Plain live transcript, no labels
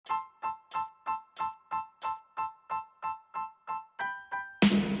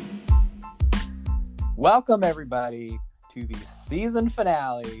Welcome, everybody, to the season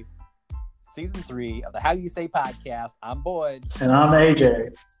finale, season 3 of the How You Say podcast. I'm Boyd. And I'm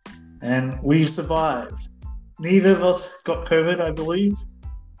AJ. And we've survived. Neither of us got COVID, I believe.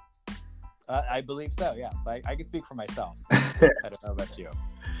 I believe so, yes. I can speak for myself. Yes. I don't know about you.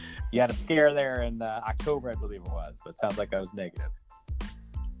 You had a scare there in October, I believe it was, but it sounds like I was negative.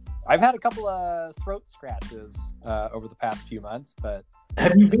 I've had a couple of throat scratches over the past few months, but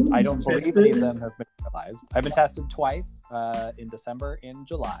Have you been I don't tested? believe any of them have been realized. I've been tested twice in December and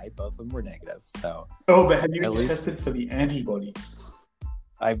July. Both of them were negative. So, Oh, but have you At been least- tested for the antibodies?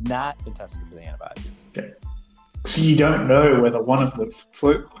 I've not been tested for the antibodies. Okay. So you don't know whether one of the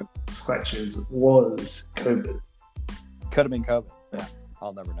throat scratches was COVID. Could have been COVID. Yeah,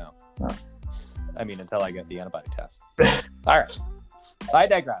 I'll never know. No. I mean, until I get the antibody test. All right. I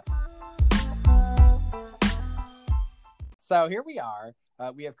digress. So here we are.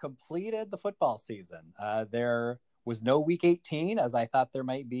 We have completed the football season. There was no week 18, as I thought there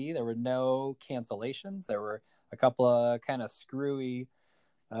might be. There were no cancellations. There were a couple of kind of screwy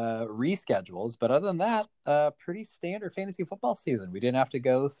reschedules. But other than that, pretty standard fantasy football season. We didn't have to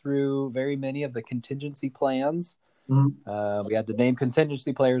go through very many of the contingency plans. Mhm. We had to name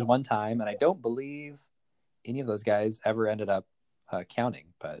contingency players one time, and I don't believe any of those guys ever ended up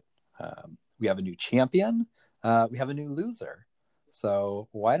counting. But we have a new champion. We have a new loser. So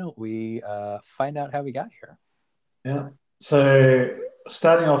why don't we find out how we got here? Yeah. So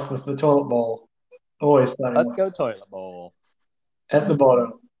starting off with the toilet bowl, always starting Let's off go toilet bowl. at the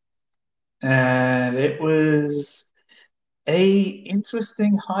bottom. And it was a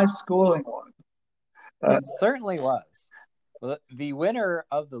interesting high scoring one. It certainly was. Well, the winner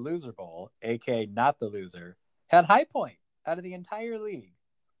of the loser bowl, aka not the loser, had high point out of the entire league.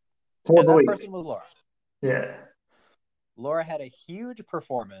 For And the that week. person was Laura. Yeah. Laura had a huge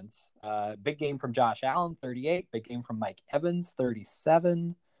performance. Big game from Josh Allen, 38. Big game from Mike Evans,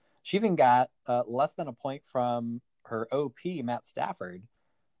 37. She even got less than a point from her OP, Matt Stafford.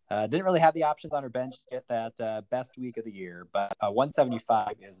 Didn't really have the options on her bench to get that best week of the year, but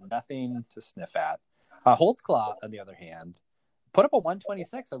 175 is nothing to sniff at. Holtzclaw, on the other hand, put up a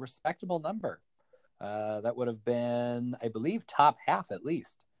 126, a respectable number. That would have been, I believe, top half at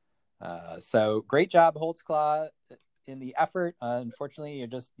least. So great job, Holtzclaw, in the effort. Unfortunately,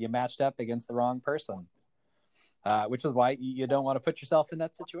 you matched up against the wrong person, which is why you don't want to put yourself in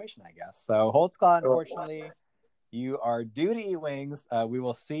that situation, I guess. So Holtzclaw, unfortunately, you are due to eat wings. We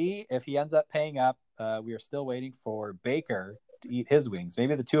will see if he ends up paying up. We are still waiting for Baker to eat his wings.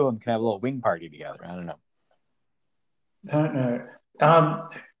 Maybe the two of them can have a little wing party together. I don't know. I don't know.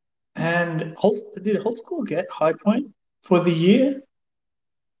 And did Holtzclaw get high point for the year?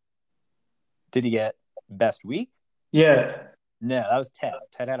 Did he get best week? Yeah. No, that was Ted.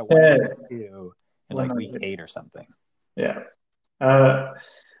 Ted had a Ted. 192 in like week 8 or something. Yeah.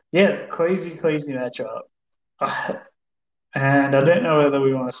 Crazy matchup. And I don't know whether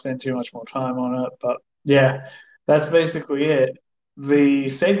we want to spend too much more time on it, but yeah, that's basically it. The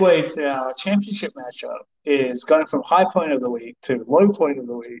segue to our championship matchup is going from high point of the week to low point of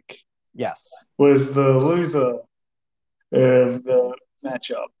the week Yes. was the loser of the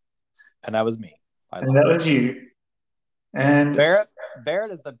matchup. And that was me. And that was you. And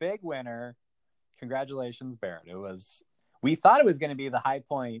Barrett is the big winner. Congratulations, Barrett. We thought it was going to be the high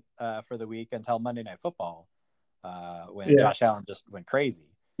point for the week until Monday Night Football when Josh Allen just went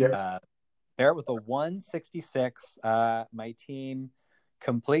crazy. Yeah. Barrett with a 166. My team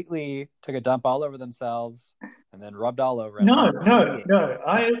completely took a dump all over themselves and then rubbed all over it. No.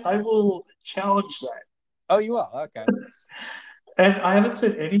 I will challenge that. Oh, you will? Okay. And I haven't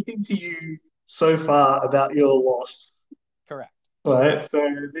said anything to you so far about your loss. Correct. Right? So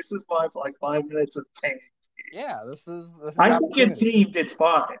this is my 5 minutes of pain. Yeah, this is I think your team did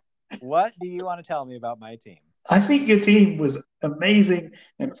fine. What do you want to tell me about my team? I think your team was amazing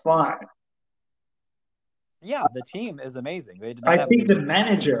and fine. Yeah, the team is amazing. They did not I have think good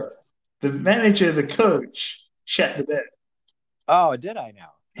the manager, the coach, shat the bed. Oh, did I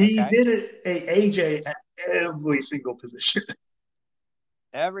now? He did it, AJ, at every single position.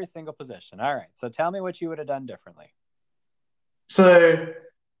 Every single position. All right. So tell me what you would have done differently. So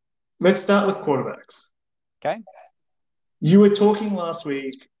let's start with quarterbacks. Okay. You were talking last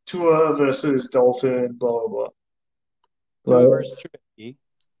week, Tua versus Dalton, blah, blah, blah. Tua versus Trubisky.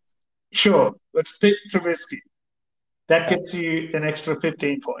 Sure. Let's pick Trubisky. That gets you an extra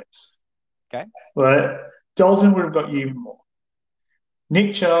 15 points. Okay. Right? Dalton would have got you even more.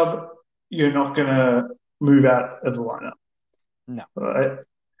 Nick Chubb, you're not going to move out of the lineup. No. Right?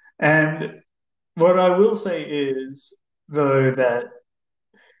 And what I will say is, though, that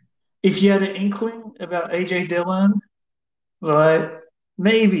if you had an inkling about AJ Dillon, right,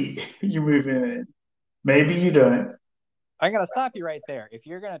 maybe you move him in. Maybe you don't. I'm going to stop you right there. If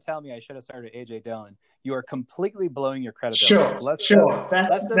you're going to tell me I should have started AJ Dillon, you are completely blowing your credibility. Sure, So sure. let's just remove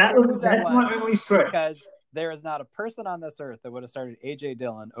that That's my one only strength. because there is not a person on this earth that would have started AJ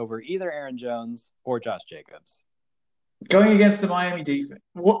Dillon over either Aaron Jones or Josh Jacobs. Going against the Miami defense.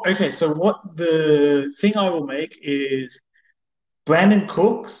 Okay, so what the thing I will make is Brandon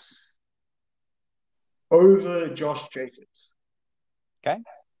Cooks over Josh Jacobs. Okay.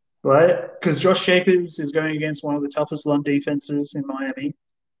 Right? Because Josh Jacobs is going against one of the toughest run defenses in Miami.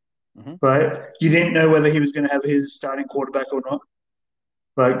 Mm-hmm. Right? You didn't know whether he was going to have his starting quarterback or not,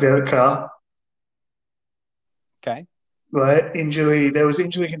 like Derek Carr. Okay. Right? There was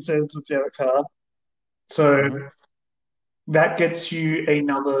injury concerns with Derek Carr. So that gets you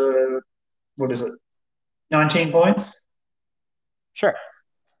another, what is it, 19 points? Sure.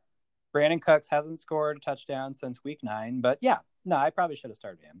 Brandon Cooks hasn't scored a touchdown since week 9, but yeah, no, I probably should have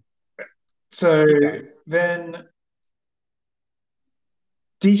started him. So then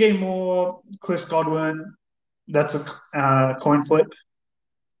DJ Moore, Chris Godwin, that's a coin flip.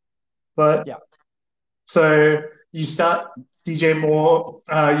 But yeah. So you start DJ Moore,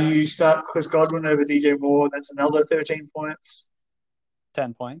 you start Chris Godwin over DJ Moore. That's another 13 points.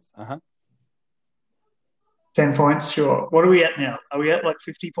 10 points. 10 points, sure. What are we at now? Are we at like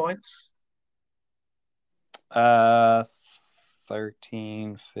 50 points?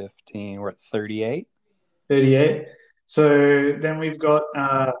 13, 15. We're at 38. 38. So then we've got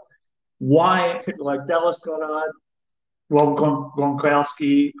Wyatt, like Dallas Goddard, Rob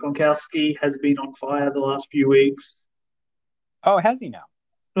Gronkowski. Gronkowski has been on fire the last few weeks. Oh, has he now?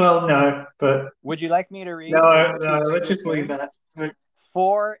 Well, no, but would you like me to read no, his two let's just leave games? that.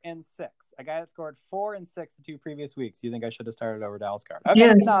 4 and 6. A guy that scored 4 and 6 the 2 previous weeks. You think I should have started over Dallas Goddard?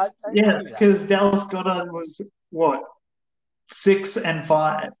 Okay, yes, because Dallas Goddard was what 6 and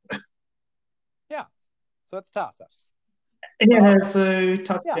 5. Yeah, so it's toss up. Yeah, so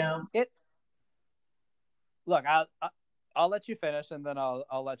touchdown. Yeah, look, I'll let you finish, and then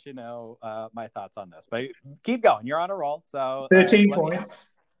I'll let you know my thoughts on this. But keep going. You're on a roll. So 13 points.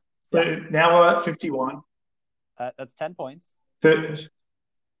 So now we're at 51. That's 10 points. 30.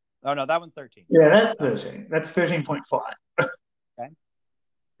 Oh, no, that one's 13. Yeah, that's 13. That's 13.5. Okay.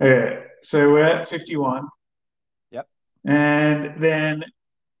 Okay, so we're at 51. Yep. And then,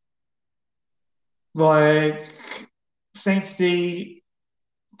 like, Saints D,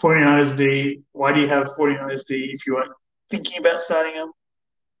 49ers D. Why do you have 49ers D if you weren't thinking about starting them?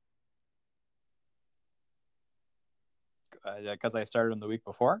 Because I started them the week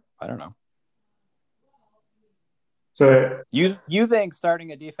before? I don't know. So you think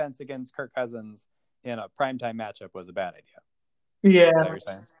starting a defense against Kirk Cousins in a primetime matchup was a bad idea? Yeah. Is that what you're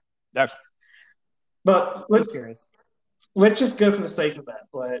saying? Okay. But let's just go for the sake of that.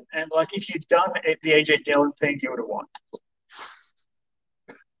 And if you'd done the AJ Dillon thing, you would have won.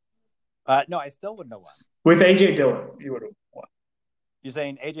 No, I still wouldn't have won. With AJ Dillon, you would have won. You're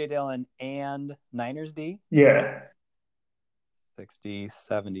saying AJ Dillon and Niners D? Yeah. 60,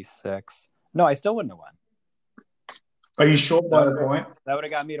 76. No, I still wouldn't have won. Are you sure by the point? That would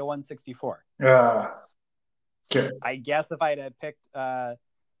have got me to 164. Okay. I guess if I had picked a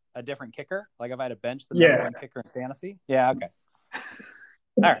different kicker, like if I had benched the number one kicker in fantasy. Yeah, okay.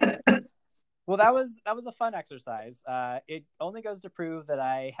 All right. Well, that was a fun exercise. It only goes to prove that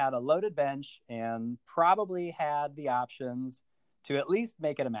I had a loaded bench and probably had the options to at least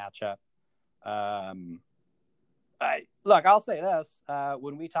make it a matchup. I'll say this.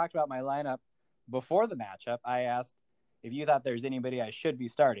 When we talked about my lineup before the matchup, I asked if you thought there's anybody I should be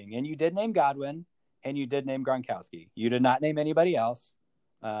starting. And you did name Godwin, and you did name Gronkowski. You did not name anybody else.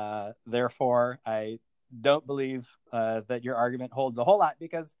 Therefore, I don't believe that your argument holds a whole lot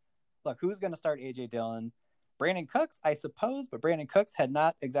because, look, who's going to start A.J. Dillon? Brandon Cooks, I suppose, but Brandon Cooks had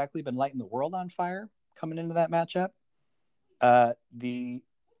not exactly been lighting the world on fire coming into that matchup. The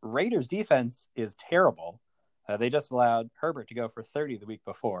Raiders' defense is terrible. They just allowed Herbert to go for 30 the week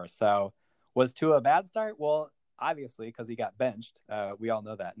before. So was Tua a bad start? Well, obviously, because he got benched. We all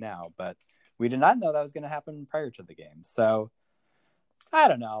know that now, but we did not know that was going to happen prior to the game. So I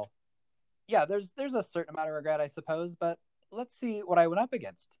don't know. Yeah, there's a certain amount of regret, I suppose, but let's see what I went up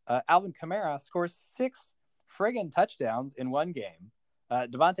against. Alvin Kamara scores 6 friggin' touchdowns in one game.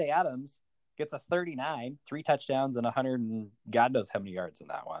 Devontae Adams gets a 39, 3 touchdowns and 100 and God knows how many yards in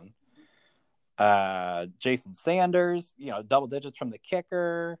that one. Jason Sanders, double digits from the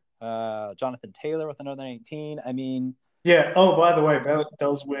kicker. Jonathan Taylor with another 19. I mean, yeah. Oh, by the way, that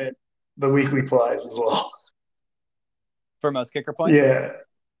does win the weekly prize as well for most kicker points. Yeah.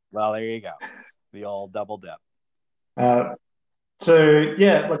 Well, there you go. The old double dip. So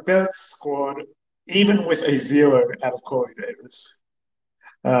yeah, like that squad, even with a zero out of Corey Davis,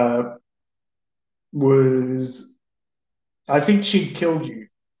 uh, was I think she killed you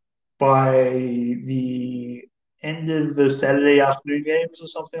by the end of the Saturday afternoon games or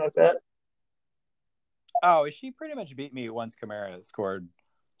something like that. Oh, she pretty much beat me once Kamara scored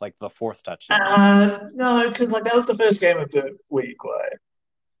like the fourth touchdown. No, because like that was the first game of the week. Like,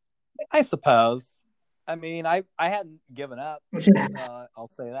 I suppose. I mean, I hadn't given up. I'll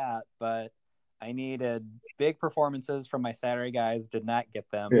say that, but I needed big performances from my Saturday guys. Did not get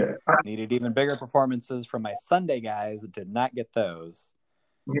them. yeah, Needed even bigger performances from my Sunday guys. Did not get those.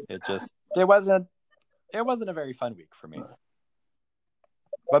 It wasn't a very fun week for me.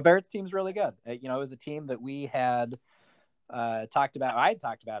 But Barrett's team's really good. It was a team that we had talked about. I had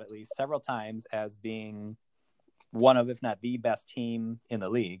talked about at least several times as being one of, if not the best team in the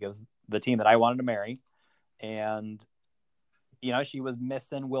league. It was the team that I wanted to marry. And, she was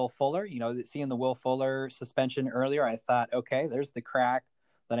missing Will Fuller. Seeing the Will Fuller suspension earlier, I thought, okay, there's the crack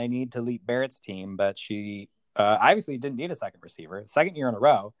that I need to lead Barrett's team. But she obviously didn't need a second receiver. Second year in a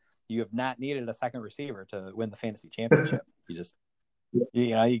row, you have not needed a second receiver to win the fantasy championship. You just,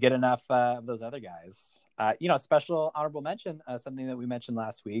 you get enough of those other guys. Special honorable mention, something that we mentioned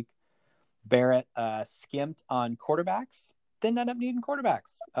last week. Barrett skimped on quarterbacks. Didn't end up needing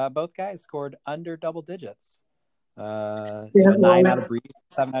quarterbacks. Both guys scored under double digits. 9 out of Brees,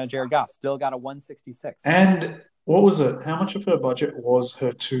 7 out of Jared Goff. Still got a 166. And what was it? How much of her budget was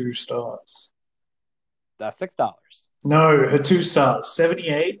her 2 stars? $6. No, her 2 stars,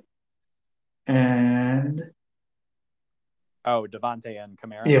 78 and Devontae and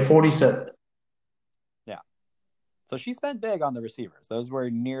Kamara. Yeah, 47. Yeah. So she spent big on the receivers. Those were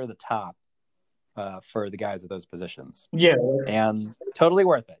near the top for the guys at those positions. Yeah. And totally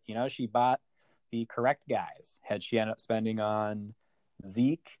worth it. She bought the correct guys. Had she ended up spending on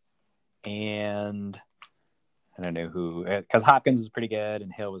Zeke and I don't know who, because Hopkins was pretty good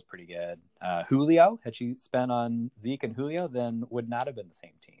and Hill was pretty good. Julio, had she spent on Zeke and Julio, then would not have been the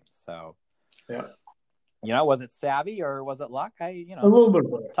same team. So, yeah. Was it savvy or was it luck? A little bit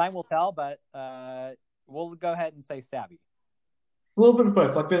of both. Time will tell, but we'll go ahead and say savvy. A little bit of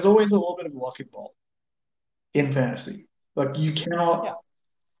both. Like, there's always a little bit of luck involved in fantasy. Like, you cannot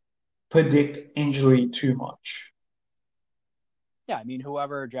predict injury too much. Yeah, I mean,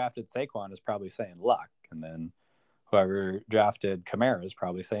 whoever drafted Saquon is probably saying luck, and then whoever drafted Kamara is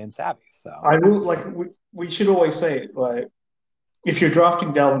probably saying savvy. So I will we should always say, like, if you're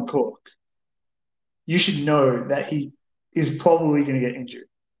drafting Dalvin Cook, you should know that he is probably going to get injured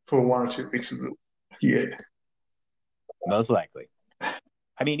for 1 or 2 weeks of the year. Most likely.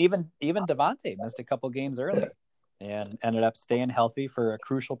 I mean, even Devontae missed a couple games early and ended up staying healthy for a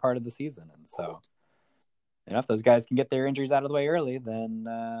crucial part of the season. And so, if those guys can get their injuries out of the way early, then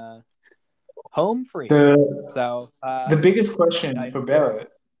home free. The biggest question for Barrett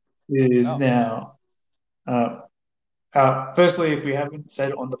is now, firstly, if we haven't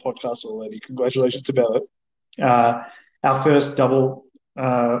said on the podcast already, congratulations to Barrett. Our first double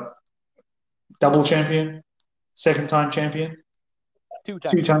champion, second-time champion,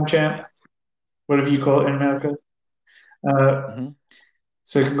 two-time champ, whatever you call it in America.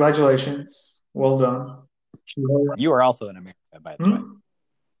 So congratulations. Well done. You are also an American, by the way.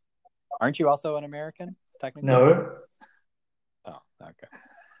 Aren't you also an American, technically? No. Oh, okay.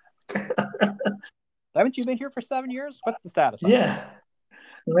 Haven't you been here for 7 years? What's the status? Yeah.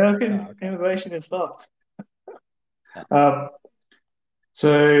 American immigration is fucked.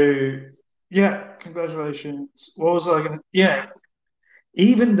 So, yeah, congratulations. What was I going to... Yeah.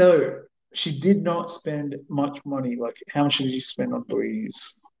 Even though she did not spend much money, like, how much did she spend on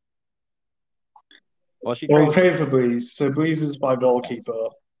Breeze? Well, she traded for Breeze. So Breeze is $5 keeper.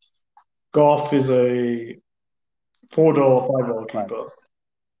 Goff is a $4, $5 keeper.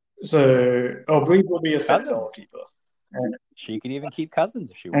 So, Breeze will be a $7 keeper. And she could even keep Cousins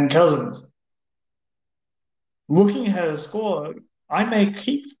if she wants. And Cousins. Looking at her score, I may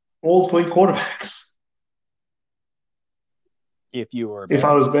keep all 3 quarterbacks. If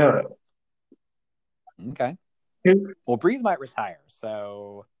I was Barrett. Okay. Well, Breeze might retire,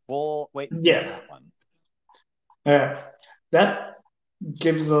 so we'll wait and see on that one. Yeah. That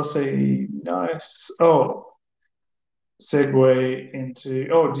gives us a nice segue into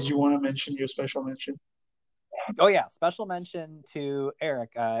did you want to mention your special mention? Oh yeah, special mention to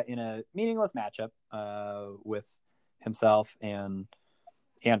Eric in a meaningless matchup with himself and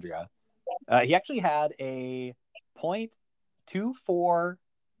Andrea. He actually had a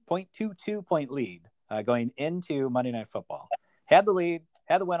 0.22 point lead going into Monday Night Football. Had the lead,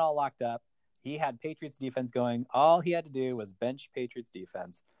 had the win all locked up. He had Patriots defense going. All he had to do was bench Patriots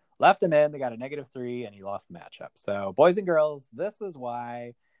defense. Left him in. They got a -3, and he lost the matchup. So, boys and girls, this is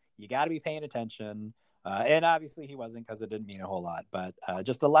why you got to be paying attention. And obviously he wasn't because it didn't mean a whole lot. But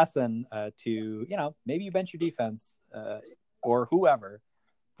just a lesson to, maybe you bench your defense or whoever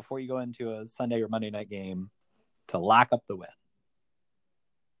before you go into a Sunday or Monday night game to lock up the win.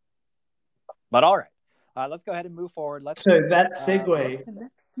 But all right, let's go ahead and move forward. So that segue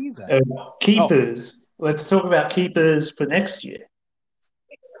keepers. Let's talk about keepers for next year.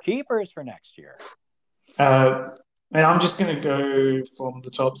 Keepers for next year. And I'm just going to go from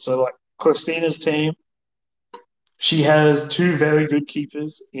the top. So, like Christina's team, she has 2 very good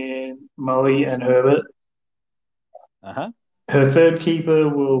keepers in Mully and Herbert. Uh-huh. Her third keeper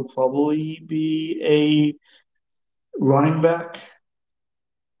will probably be a running back.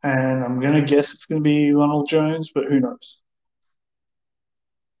 And I'm going to guess it's going to be Ronald Jones, but who knows?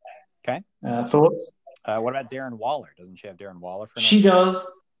 Okay. Thoughts? What about Darren Waller? Doesn't she have Darren Waller for next She does.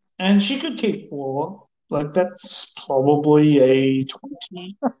 And she could keep Waller. Like, that's probably a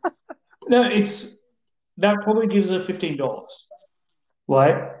 20. No, that probably gives her $15,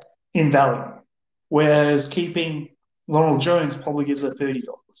 right, in value. Whereas keeping Ronald Jones probably gives her $30.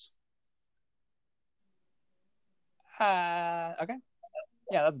 Okay.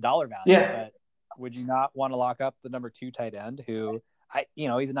 Yeah, that's dollar value. Yeah. But would you not want to lock up the number 2 tight end who,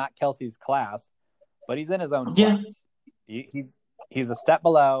 he's not Kelsey's class, but he's in his own class. He's a step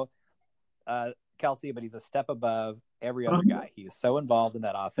below Kelsey, but he's a step above every other guy. He's so involved in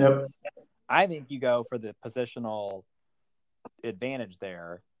that offense. Yep. I think you go for the positional advantage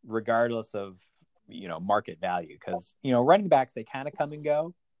there, regardless of, market value. Because, running backs, they kind of come and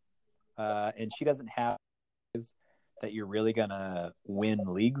go. And she doesn't have that you're really going to win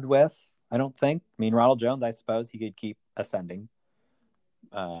leagues with, I don't think. I mean, Ronald Jones, I suppose he could keep ascending.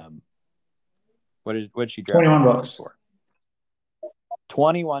 What did she draft $21 for?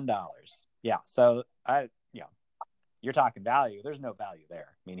 $21. Yeah. So you're talking value. There's no value there.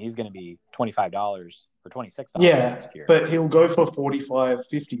 I mean, he's going to be $25 or $26 next year. But he'll go for $45,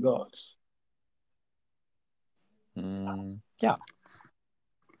 $50. Yeah.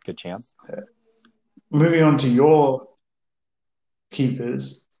 Good chance. Moving on to your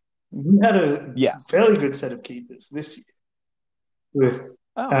keepers. You had a fairly good set of keepers this year with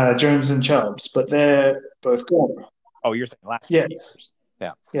Jones and Chubbs, but they're both gone. Oh, you're saying last year's keepers.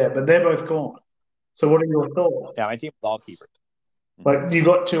 Yeah. Yeah, but they're both gone. So what are your thoughts? Yeah, my team is all keepers. Like, you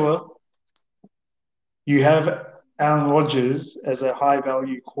got Tua. You have Aaron Rodgers as a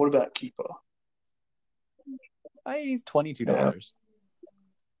high-value quarterback keeper. He's $22. Yeah.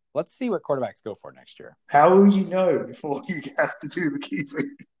 Let's see what quarterbacks go for next year. How will you know before you have to do the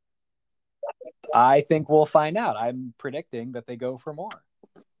keeping? I think we'll find out. I'm predicting that they go for more.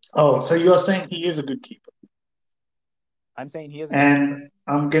 Oh, so you're saying he is a good keeper? I'm saying he is a good keeper.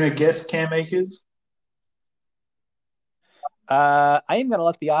 I'm going to guess Cam Akers. I am going to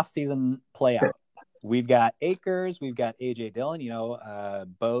let the offseason play out. We've got Akers. We've got A.J. Dillon.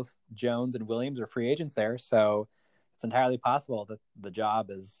 Both Jones and Williams are free agents there. So it's entirely possible that the job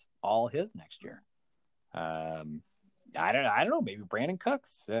is all his next year. I don't know. Maybe Brandon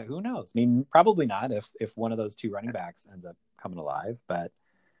Cooks. Who knows? I mean, probably not if one of those 2 running backs ends up coming alive. But,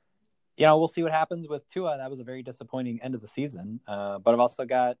 we'll see what happens with Tua. That was a very disappointing end of the season. But I've also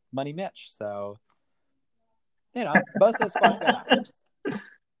got Money Mitch. So, both of those spots got options.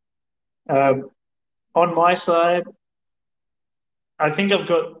 On my side, I think I've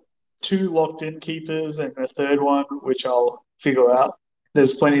got 2 locked-in keepers and a third one, which I'll figure out.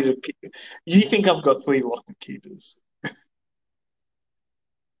 There's plenty to keep. You think I've got 3 locked-in keepers?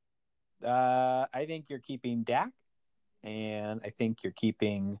 I think you're keeping Dak, and I think you're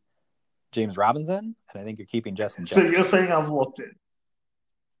keeping James Robinson, and I think you're keeping Justin Jefferson. So you're saying I'm locked in?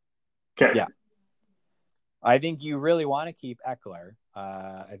 Okay. Yeah. I think you really want to keep Eckler.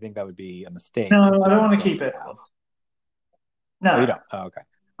 I think that would be a mistake. No, I don't want to keep Eckler. No. Oh, you don't? Oh, okay.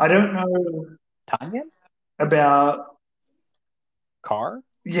 I don't know Tanyan? About Carr?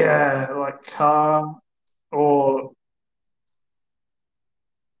 Yeah, like Carr or...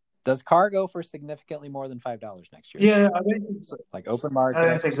 Does Carr go for significantly more than $5 next year? Yeah, I don't think so. Like open market? I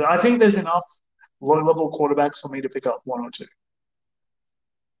don't think so. I think there's enough low-level quarterbacks for me to pick up 1 or 2.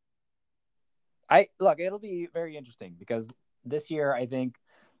 It'll be very interesting because this year I think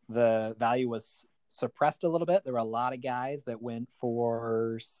the value was suppressed a little bit. There were a lot of guys that went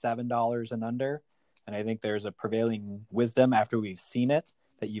for $7 and under, and I think there's a prevailing wisdom after we've seen it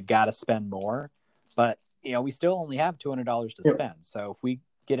that you've got to spend more. But we still only have $200 to spend. So if we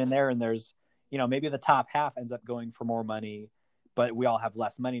get in there and there's maybe the top half ends up going for more money, but we all have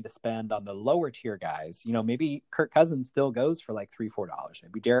less money to spend on the lower tier guys. Maybe Kirk Cousins still goes for like $3-4.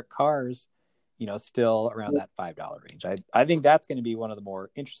 Maybe Derek Carr's, still around that $5 range. I think that's going to be one of the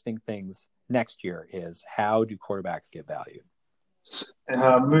more interesting things next year is how do quarterbacks get valued?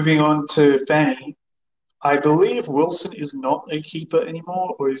 Moving on to Fanny, I believe Wilson is not a keeper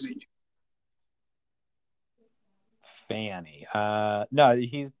anymore, or is he? Fanny. No,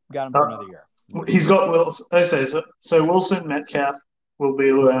 he's got him for another year. He's got Wilson. So Wilson, Metcalf will be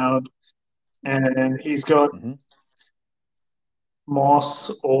allowed, and he's got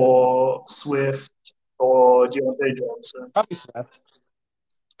Moss or Swift or Deontay Johnson. Probably Swift.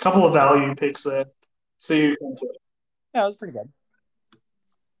 Couple of value picks there. See who comes with. Yeah, it was pretty good.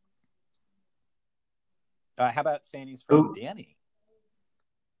 How about Fanny's friend Danny?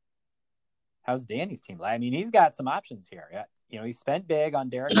 How's Danny's team? I mean, he's got some options here. He spent big on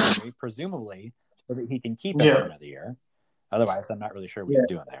Derrick Henry, presumably, so that he can keep him for another year. Otherwise, I'm not really sure what he's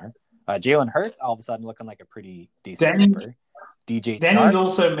doing there. Jalen Hurts, all of a sudden, looking like a pretty decent keeper. Danny's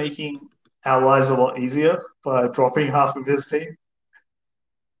also making our lives a lot easier by dropping half of his team.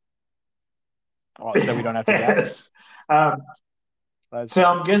 Oh, so we don't have to guess. So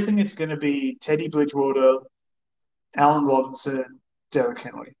I'm guessing it's going to be Teddy Bridgewater, Allen Robinson, Derrick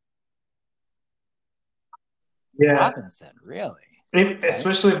Henry. Yeah, Robinson, really?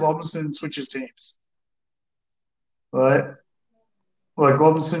 Especially if Robinson switches teams, right? Like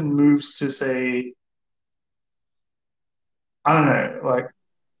Robinson moves to say, I don't know,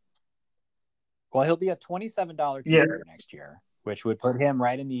 Well, he'll be a $27 keeper next year, which would put him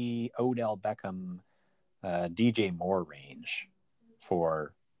right in the Odell Beckham, DJ Moore range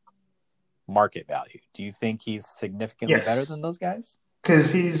for market value. Do you think he's significantly better than those guys?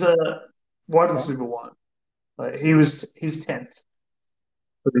 Because he's a wide receiver one. He's 10th.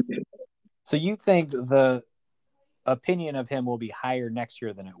 So you think the opinion of him will be higher next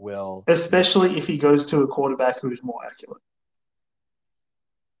year than it will, especially if he goes to a quarterback who's more accurate.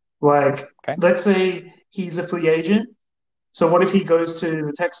 Let's say he's a free agent. So what if he goes to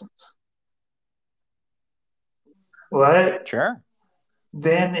the Texans? Right? Sure.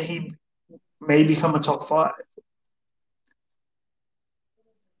 Then he may become a top 5.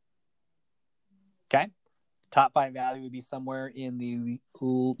 Okay. Top 5 value would be somewhere in the mid to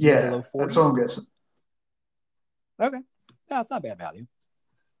low 40s. That's what I'm guessing. Okay. Yeah, that's not bad value.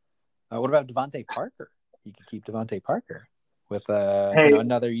 What about Devontae Parker? You could keep Devontae Parker with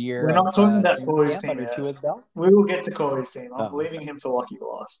another year. We're not talking about Corey's team under to his belt. We will get to Corey's team. I'm leaving him for lucky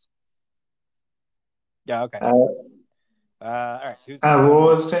last. Yeah, okay. All right. Who's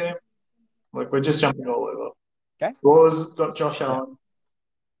Raw's team? We're just jumping all over. Okay. Raw's got Josh Allen.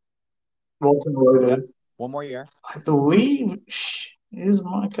 Walton loaded. Yep. One more year. I believe is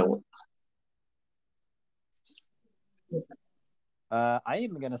Michael. I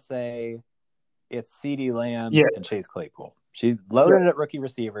am going to say it's CeeDee Lamb and Chase Claypool. She's loaded at rookie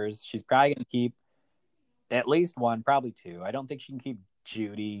receivers. She's probably going to keep at least one, probably 2. I don't think she can keep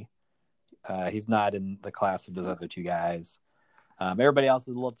Judy. He's not in the class of those other 2 guys. Everybody else is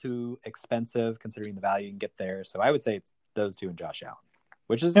a little too expensive considering the value you can get there. So I would say it's those 2 and Josh Allen,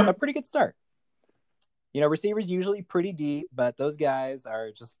 which is a pretty good start. Receivers usually pretty deep, but those guys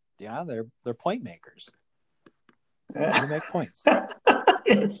are just, they're point makers. They make points.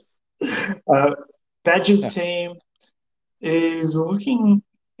 Yes. Badger's team is looking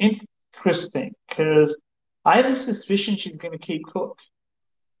interesting because I have a suspicion she's going to keep Cook.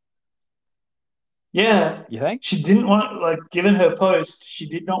 Yeah. You think? She didn't want, given her post, she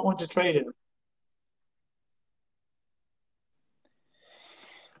did not want to trade him.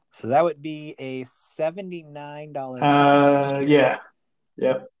 So that would be a $79. Yeah.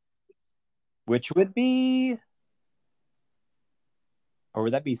 Yep. Which would be, or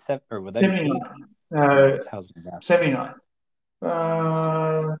would that be 79? 79.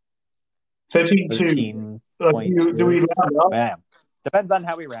 13.2. Do we round up? Yeah. Depends on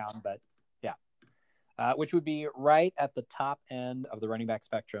how we round, but yeah. Which would be right at the top end of the running back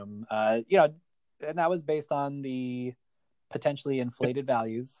spectrum. And that was based on the potentially inflated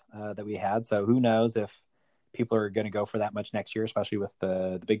values that we had. So who knows if people are going to go for that much next year, especially with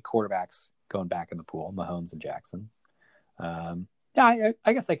the big quarterbacks going back in the pool, Mahomes and Jackson. I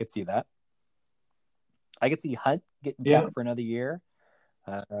guess I could see that. I could see Hunt getting kept for another year.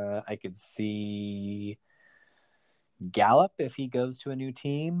 I could see Gallup if he goes to a new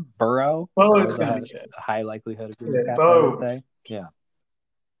team. Burrow. It's going to be a high likelihood of being kept, I would say. Yeah.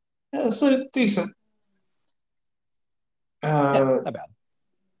 Yeah, so decent. Not bad.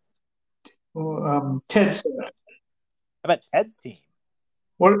 Ted's. How about Ted's team?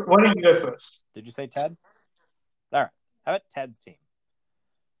 Why don't you go first? Did you say Ted? All right. How about Ted's team?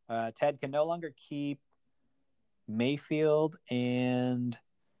 Ted can no longer keep Mayfield and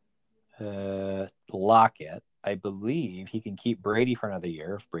Lockett. I believe he can keep Brady for another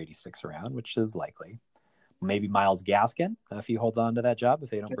year if Brady sticks around, which is likely. Maybe Myles Gaskin if he holds on to that job if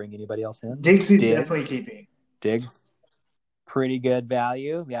they don't bring anybody else in. Diggs is definitely keeping. Diggs, pretty good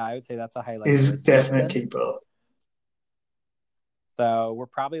value. Yeah, I would say that's a high likelihood. Is definite keeper. So we're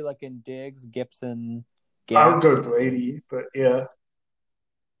probably looking Diggs, Gibson, Gaskin. I would go Brady, but yeah.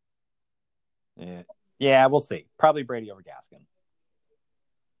 Yeah, we'll see. Probably Brady over Gaskin.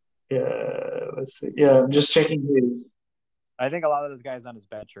 Yeah, let's see. Yeah, I'm just checking his. I think a lot of those guys on his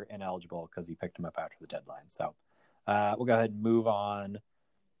bench are ineligible because he picked them up after the deadline. So we'll go ahead and move on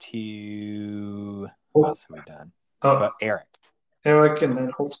to what else have we done? Eric. Eric and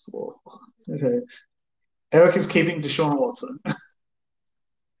then Holtzclaw. Okay. Eric is keeping Deshaun Watson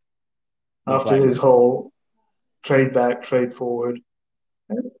after his whole trade back, trade forward.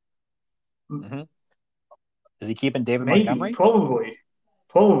 Mm-hmm. Is he keeping David Montgomery? Probably.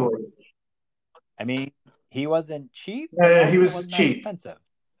 I mean, he wasn't cheap. No, he was cheap. Expensive.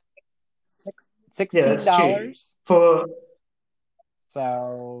 $16 for.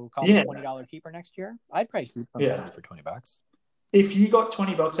 So call him a $20 keeper next year. I'd probably keep Montgomery for $20. If you got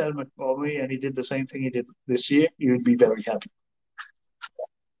 $20 out of Montgomery and he did the same thing he did this year, you would be very happy.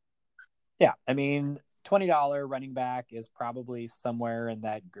 Yeah, I mean, $20 running back is probably somewhere in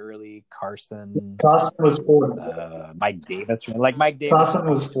that Gurley, Carson. Carson was $40. Mike Davis. Like Mike Davis Carson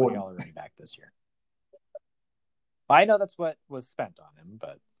was $40 running back this year. I know that's what was spent on him,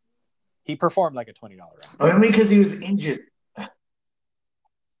 but he performed like a $20 running back. Only because he was injured.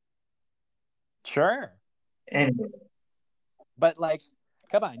 Sure. Anyway. But like,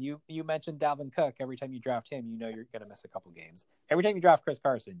 come on, you mentioned Dalvin Cook. Every time you draft him, you know you're going to miss a couple games. Every time you draft Chris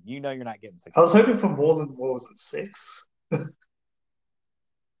Carson, you know you're not getting 6. I was hoping for more than, 6?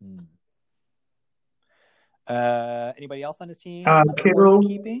 Anybody else on his team? Kittle.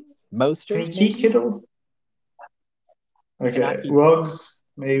 Keeping? Mostert? Can he keep Kittle? Okay. Ruggs,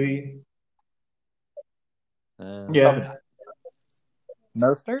 maybe. Yeah.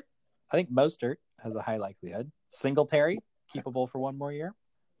 Mostert? I think Mostert has a high likelihood. Singletary, keepable for one more year.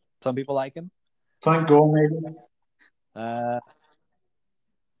 Some people like him. Frank Gore, maybe. All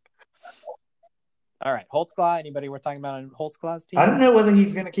right, Holtzclaw. Anybody we're talking about on Holtzclaw's team? I don't know whether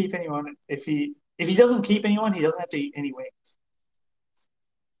he's going to keep anyone. If he doesn't keep anyone, he doesn't have to eat any wings.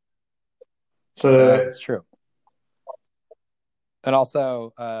 So that's true. And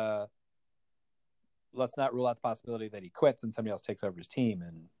also, let's not rule out the possibility that he quits and somebody else takes over his team,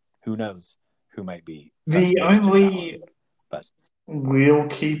 and who knows who might be. The only real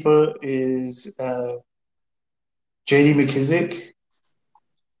keeper is J.D. McKissick,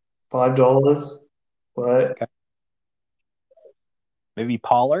 $5. But okay. Maybe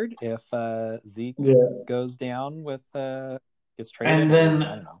Pollard if Zeke goes down with gets traded. And then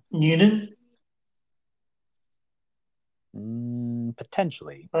I don't know. Newton?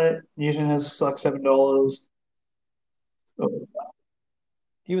 Potentially. Right. Newton is like $7.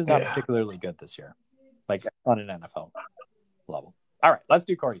 He was not particularly good this year, like on an NFL level. All right, let's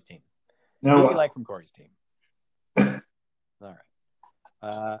do Corey's team. Who do you like from Corey's team? All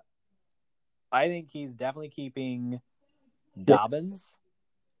right. I think he's definitely keeping Dobbins,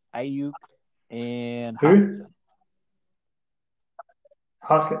 Ayuk, and Hockenson.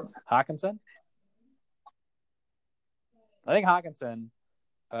 Hockenson? I think Hockenson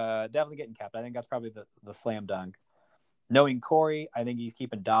definitely getting kept. I think that's probably the slam dunk. Knowing Corey, I think he's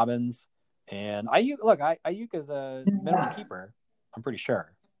keeping Dobbins. And Ayuk, look, Ayuk is a minimum keeper, I'm pretty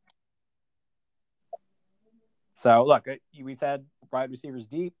sure. So, look, we said wide receivers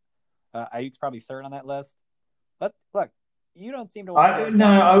deep. Ayuk's probably third on that list. But, look, you don't seem to want to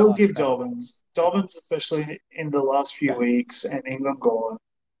I will give Dobbins. Dobbins, especially in the last few weeks, and Ingram gone,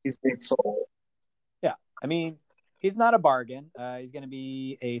 he's been solid. Yeah, I mean, he's not a bargain. He's going to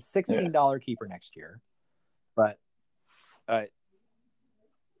be a $16 keeper next year. But I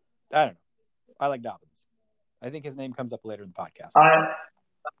don't know. I like Dobbins. I think his name comes up later in the podcast.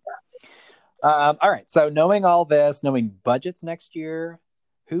 All right. So knowing all this, knowing budgets next year,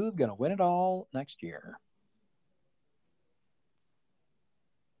 who's going to win it all next year?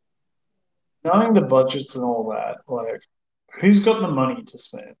 Knowing the budgets and all that, like, who's got the money to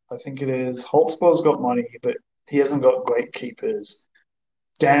spend? I think it is. Holtzclaw's got money, but he hasn't got great keepers.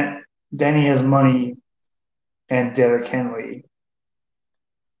 Danny has money and Derrick Henry.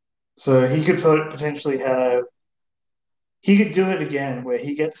 So he could potentially have – he could do it again where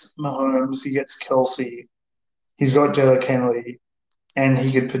he gets Mahomes, he gets Kelsey, he's got Derrick Henry, and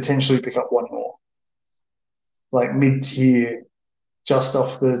he could potentially pick up one more. like mid-tier, just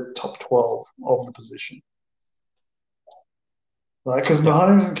off the top 12 of the position. Like, because Yeah.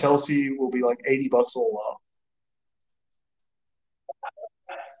 Mahomes and Kelsey will be like $80 all up.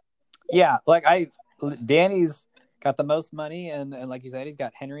 Yeah, Danny's got the most money, and like you said, he's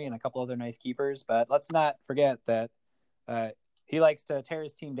got Henry and a couple other nice keepers. But let's not forget that uh, he likes to tear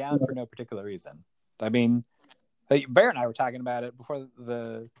his team down for no particular reason. I mean, Bear and I were talking about it before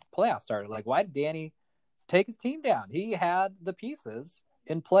the playoffs started. Like, why did Danny take his team down? He had the pieces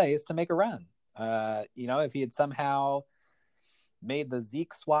in place to make a run. If he had somehow made the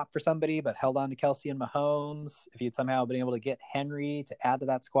Zeke swap for somebody, but held on to Kelsey and Mahomes, if he had somehow been able to get Henry to add to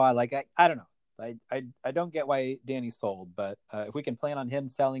that squad, like I don't know. I don't get why Danny's sold, but if we can plan on him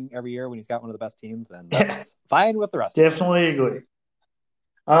selling every year when he's got one of the best teams, then that's fine with the rest of us. Definitely agree.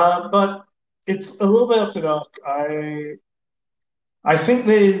 But it's a little bit up to Doc. I think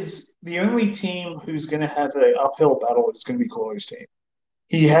there's the only team who's going to have an uphill battle is going to be Corey's team.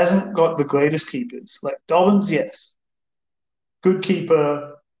 He hasn't got the greatest keepers. Like Dobbins, yes, good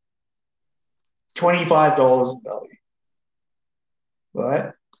keeper, $25 in value,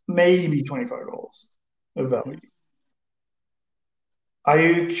 right? Maybe $25 of value.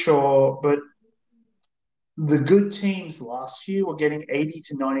 Ayuk, sure, but the good teams last year were getting $80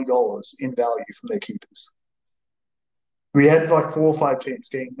 to $90 in value from their keepers. We had like 4 or 5 teams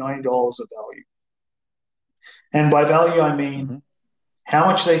getting $90 of value. And by value, I mean how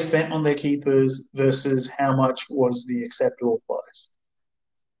much they spent on their keepers versus how much was the acceptable price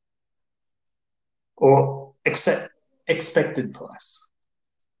or expected price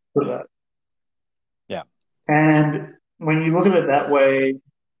for that. Yeah. And when you look at it that way,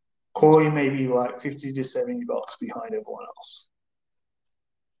 Corey may be like $50 to $70 behind everyone else.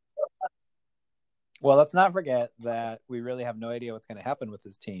 Well, let's not forget that we really have no idea what's going to happen with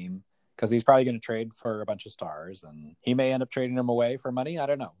his team because he's probably going to trade for a bunch of stars, and he may end up trading them away for money. I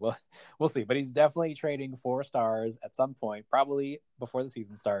don't know. We'll see. But he's definitely trading 4 stars at some point, probably before the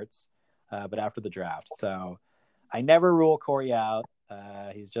season starts, but after the draft. So I never rule Corey out.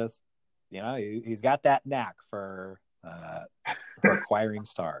 He's just, he's got that knack for acquiring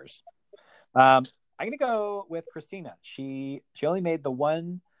stars. I'm going to go with Christina. She only made the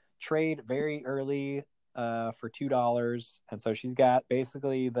one trade very early for $2, and so she's got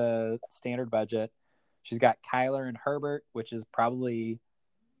basically the standard budget. She's got Kyler and Herbert, which is probably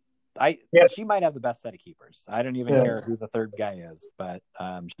she might have the best set of keepers. I don't even care who the third guy is, but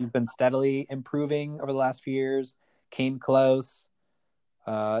she's been steadily improving over the last few years. Came close.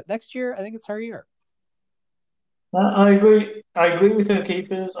 Next year, I think it's her year. I agree. I agree with her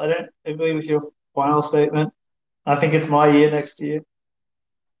keepers. I don't agree with your final statement. I think it's my year next year.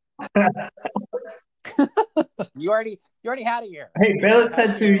 You already had a year. Hey, Bellett's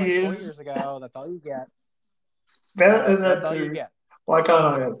had 2 years. years. 4 years ago. That's all you get. Bellett has had 2. Why can't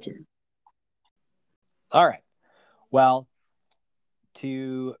I have 2? All right. Well,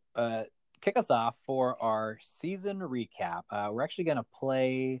 to kick us off for our season recap, we're actually going to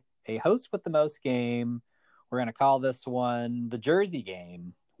play a host with the most game. We're going to call this one the Jersey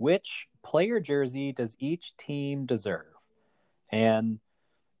game. Which player jersey does each team deserve? And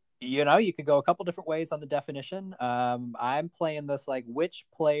you could go a couple different ways on the definition. I'm playing this like which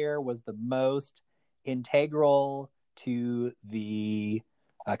player was the most integral to the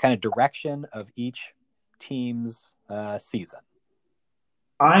kind of direction of each team's season.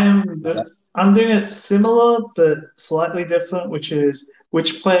 I'm doing it similar but slightly different, which is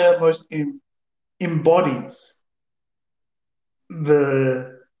which player most embodies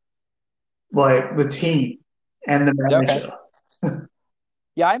the team and the manager. Okay.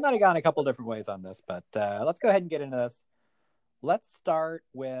 Yeah, I might have gone a couple different ways on this, but let's go ahead and get into this. Let's start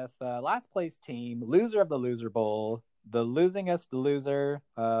with last place team, loser of the Loser Bowl, the losingest loser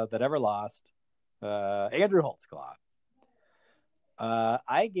that ever lost, Andrew Holtzclaw.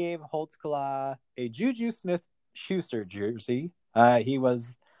 I gave Holtzclaw a Juju Smith-Schuster jersey. He was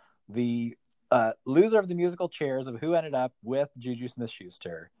the loser of the musical chairs of who ended up with Juju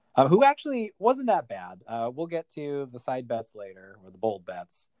Smith-Schuster. Who actually wasn't that bad. We'll get to the side bets later, or the bold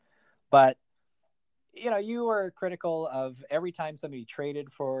bets. But, you were critical of every time somebody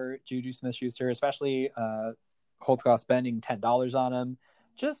traded for Juju Smith-Schuster, especially Holtzclaw spending $10 on him.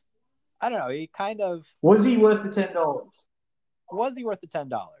 Just, I don't know, he kind of... Was he worth the $10? Was he worth the $10?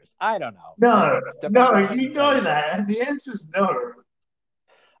 I don't know. No, you know that. The answer's no.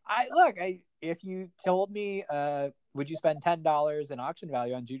 If you told me, would you spend $10 in auction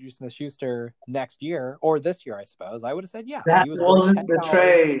value on Juju Smith-Schuster next year or this year? I suppose I would have said yes. That wasn't the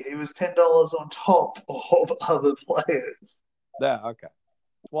trade. It was $10 on top of other players. Yeah. Okay.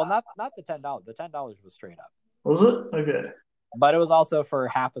 Well, not the $10. The $10 was straight up. Was it? Okay. but it was also for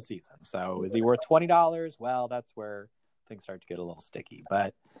half a season. So is he worth $20? Well, that's where things start to get a little sticky.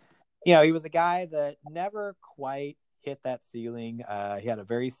 But he was a guy that never quite hit that ceiling. He had a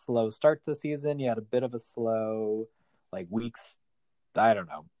very slow start to the season. He had a bit of a slow, like weeks, I don't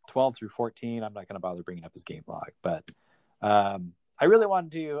know, 12 through 14. I'm not going to bother bringing up his game log, but I really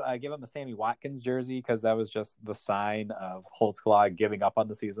wanted to give him a Sammy Watkins jersey because that was just the sign of Holtzclaw giving up on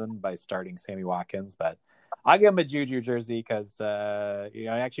the season by starting Sammy Watkins. But I'll give him a Juju jersey because he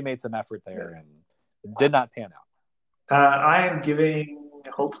actually made some effort there and did not pan out. I am giving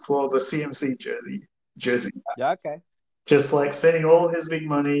Holtzclaw the CMC jersey. Yeah, okay. Just like spending all his big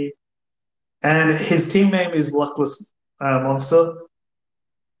money. And his team name is Luckless Monster.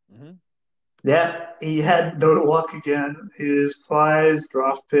 Mm-hmm. Yeah, he had no luck again. His prize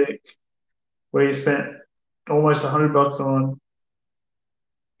draft pick, where he spent almost $100 on,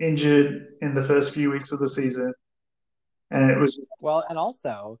 injured in the first few weeks of the season. And it was just, Well, and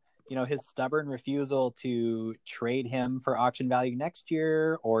also, his stubborn refusal to trade him for auction value next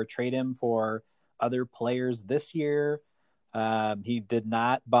year or trade him for other players this year. He did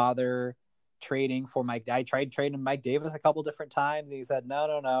not bother trading for Mike. I tried trading Mike Davis a couple different times. And he said,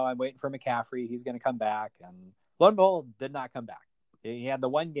 no, I'm waiting for McCaffrey. He's going to come back. And lo and behold, did not come back. He had the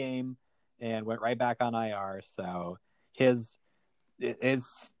one game and went right back on IR. So his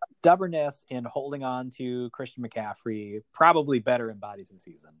stubbornness in holding on to Christian McCaffrey probably better embodies the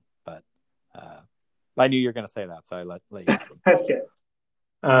season. But I knew you were going to say that, so I let you have him. okay.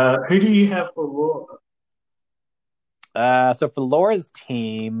 Who do you have for Laura? So for Laura's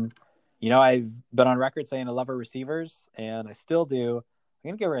team, I've been on record saying I love her receivers, and I still do. I'm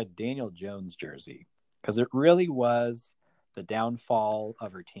going to give her a Daniel Jones jersey because it really was the downfall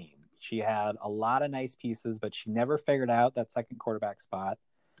of her team. She had a lot of nice pieces, but she never figured out that second quarterback spot.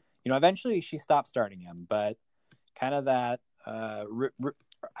 Eventually she stopped starting him, but kind of that, I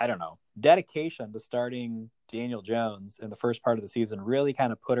don't know, dedication to starting Daniel Jones in the first part of the season really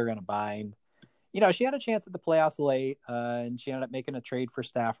kind of put her in a bind. She had a chance at the playoffs late, and she ended up making a trade for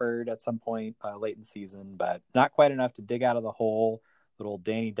Stafford at some point late in the season, but not quite enough to dig out of the hole that old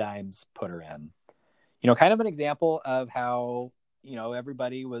Danny Dimes put her in. Kind of an example of how,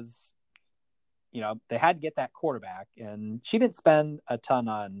 everybody was, they had to get that quarterback, and she didn't spend a ton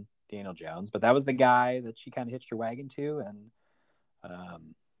on Daniel Jones, but that was the guy that she kind of hitched her wagon to. And,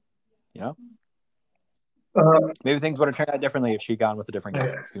 maybe things would have turned out differently if she'd gone with a different guy.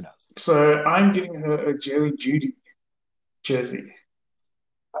 Okay. Who knows? So I'm giving her a Jerry Judy jersey.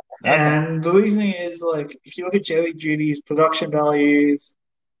 Okay. And the reasoning is like, if you look at Jerry Judy's production values,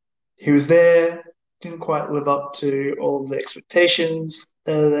 he was there, didn't quite live up to all of the expectations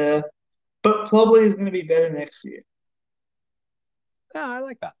that are there, but probably is going to be better next year. Yeah, I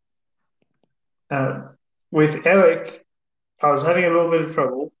like that. With Eric, I was having a little bit of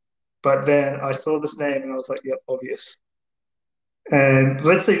trouble, but then I saw this name and I was like, yep, obvious. And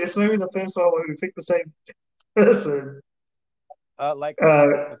let's see, this may be the first one where we pick the same person.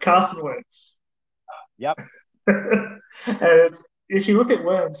 Carson Wentz. Yep. And if you look at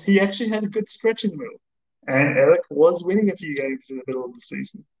Wentz, he actually had a good stretch in the middle. And Eric was winning a few games in the middle of the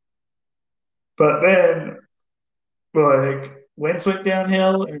season. But then, like, Wentz went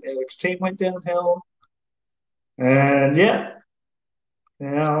downhill and Eric's team went downhill. And yeah,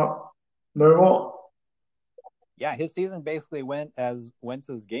 now no more. Yeah, his season basically went as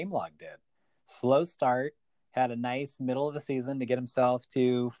Wentz's game log did. Slow start, had a nice middle of the season to get himself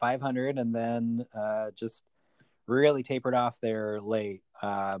to 500, and then just really tapered off there late.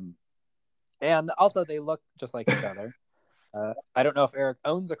 And also, they look just like each other. I don't know if Eric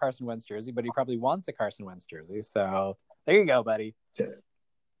owns a Carson Wentz jersey, but he probably wants a Carson Wentz jersey. So there you go, buddy. Yeah.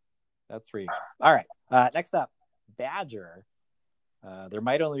 That's for you. All right. Next up, Badger. There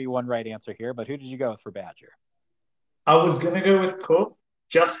might only be one right answer here, but who did you go with for Badger? I was going to go with Cook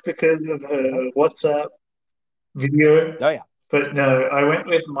just because of her WhatsApp video. Oh, yeah. But no, I went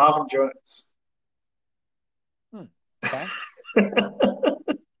with Marvin Jones. Okay.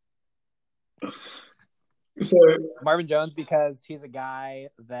 So Marvin Jones, because he's a guy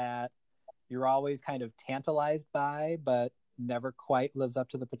that you're always kind of tantalized by, but never quite lives up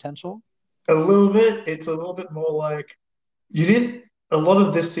to the potential. A little bit. It's a little bit more like you didn't, a lot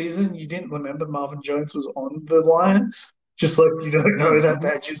of this season, you didn't remember Marvin Jones was on the Lions. Just like you don't know that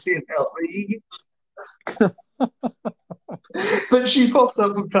Badger's in our league. But she pops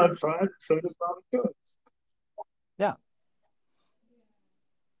up from time to time, so does Marvin Jones. Yeah.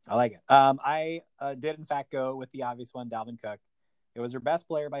 I like it. I did, in fact, go with the obvious one, Dalvin Cook. It was her best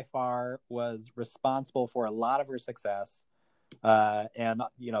player by far, was responsible for a lot of her success. And,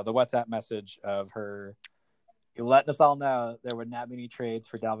 the WhatsApp message of her You're letting us all know there would not be any trades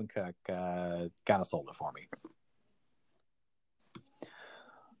for Dalvin Cook. Kind of sold it for me.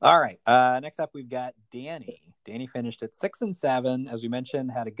 All right. Next up, we've got Danny. Danny finished at 6-7. As we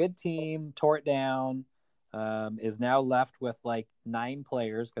mentioned, had a good team, tore it down, is now left with like 9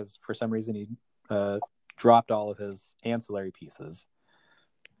 players because for some reason he dropped all of his ancillary pieces.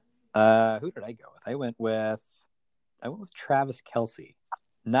 Who did I go with? I went with Travis Kelce,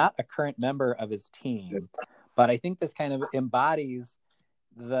 not a current member of his team, but I think this kind of embodies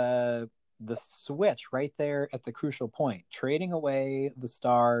the switch right there at the crucial point, trading away the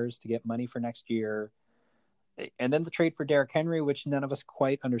stars to get money for next year. And then the trade for Derrick Henry, which none of us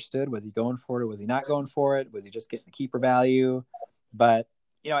quite understood. Was he going for it or was he not going for it? Was he just getting the keeper value? But,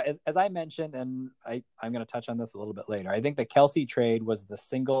 as I mentioned, and I'm going to touch on this a little bit later, I think the Kelce trade was the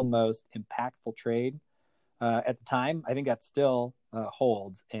single most impactful trade at the time. I think that still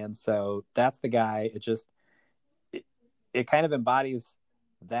holds. And so that's the guy. It kind of embodies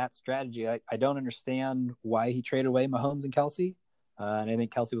that strategy. I don't understand why he traded away Mahomes and Kelce. And I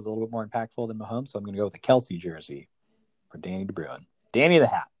think Kelce was a little bit more impactful than Mahomes. So I'm going to go with the Kelce jersey for Danny DeBruin. Danny the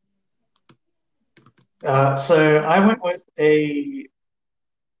Hat. So I went with a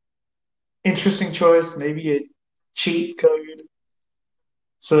interesting choice, maybe a cheat code.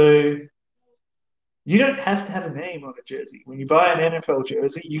 So you don't have to have a name on a jersey. When you buy an NFL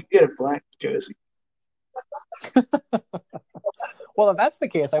jersey, you can get a blank jersey. Well, if that's the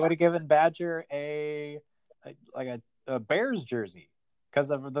case, I would have given Badger a Bears jersey because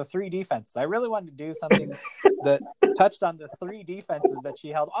of the 3 defenses. I really wanted to do something that touched on the 3 defenses that she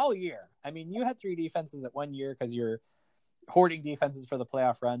held all year. I mean, you had 3 defenses at one year because you're hoarding defenses for the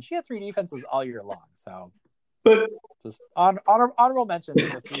playoff run. She had 3 defenses all year long. So, but just honorable mention to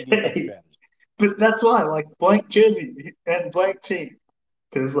the 3 defense strategy. But that's why, like, blank jersey and blank team.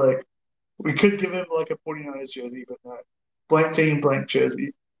 Because, like, we could give him, like, a 49ers jersey, but no. Blank team, blank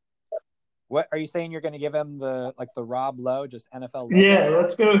jersey. What are you saying? You're going to give him the Rob Lowe, just NFL logo? Yeah,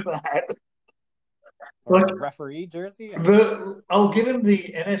 let's go with that. Or Like, a referee jersey? I'll give him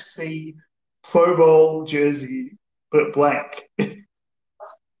the NFC Pro Bowl jersey, but blank.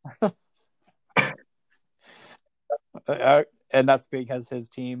 And that's because his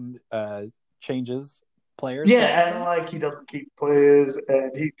team changes players. Yeah, and like he doesn't keep players,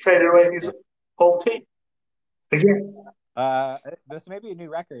 and he traded away his whole team again. This may be a new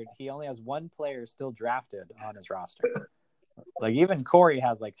record. He only has 1 player still drafted on his roster. Like even Corey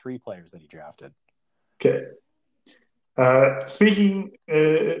has like 3 players that he drafted. Okay. Speaking,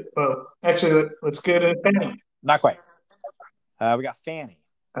 well, actually, let's go to Fanny. Not quite. We got Fanny.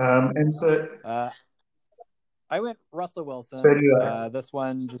 And so I went Russell Wilson. So do I. This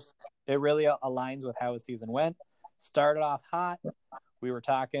one it really aligns with how his season went. Started off hot. We were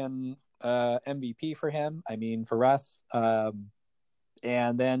talking MVP for him. I mean, for Russ. And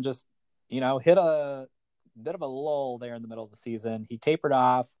then just, hit a bit of a lull there in the middle of the season. He tapered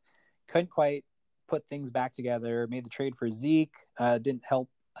off, couldn't quite put things back together, made the trade for Zeke, didn't help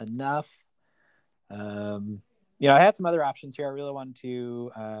enough. I had some other options here. I really wanted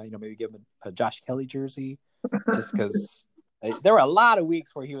to, maybe give him a Josh Kelly jersey just because there were a lot of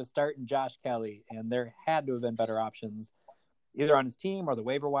weeks where he was starting Josh Kelly and there had to have been better options either on his team or the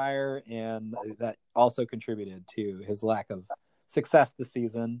waiver wire. And that also contributed to his lack of success this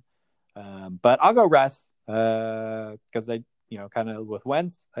season. But I'll go Russ because kind of with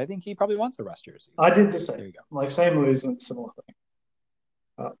Wentz, I think he probably wants a Russ jersey. So I did the same. There you go. Like same reason, similar thing.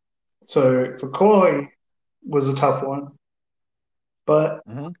 So for Corey was a tough one, but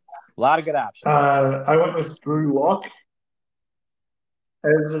a lot of good options. I went with Drew Lock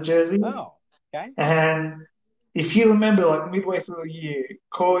as the jersey. Oh, okay. And if you remember, like midway through the year,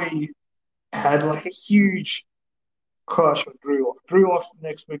 Corey had like a huge crush on Drew Lock. Drew Lock's the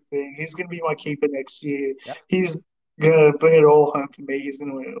next big thing. He's going to be my keeper next year. Yep. He's going to bring it all home to me. He's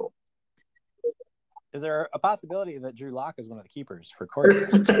going to win it all. Is there a possibility that Drew Lock is one of the keepers for Corey?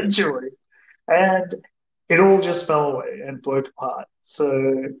 Potentially. And it all just fell away and broke apart.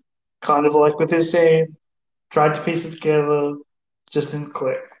 So kind of like with his team, tried to piece it together, just didn't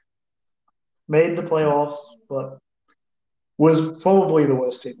click. Made the playoffs, but was probably the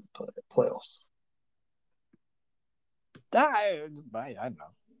worst team in the playoffs. I don't know.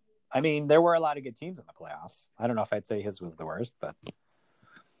 I mean, there were a lot of good teams in the playoffs. I don't know if I'd say his was the worst, but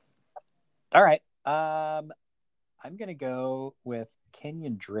all right. I'm gonna go with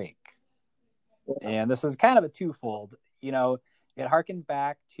Kenyon Drake, and this is kind of a twofold. It harkens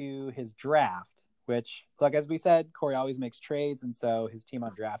back to his draft, which, like as we said, Corey always makes trades, and so his team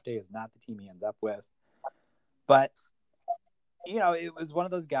on draft day is not the team he ends up with. But it was one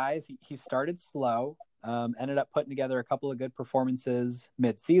of those guys. He started slow. Ended up putting together a couple of good performances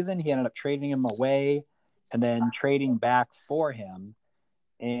mid-season. He ended up trading him away and then trading back for him.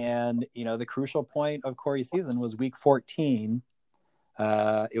 And, the crucial point of Corey's season was week 14.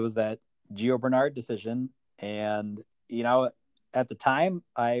 It was that Gio Bernard decision. And, at the time,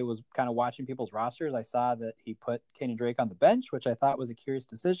 I was kind of watching people's rosters. I saw that he put Kenyon Drake on the bench, which I thought was a curious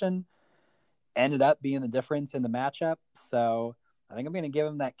decision. Ended up being the difference in the matchup. So I think I'm going to give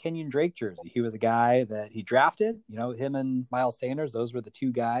him that Kenyon Drake jersey. He was a guy that he drafted. Him and Miles Sanders, those were the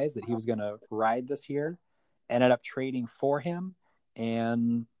two guys that he was going to ride this year. Ended up trading for him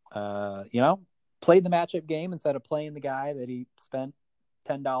and, played the matchup game instead of playing the guy that he spent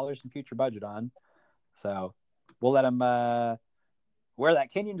 $10 in future budget on. So we'll let him wear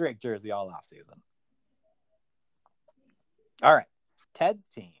that Kenyon Drake jersey all off season. All right. Ted's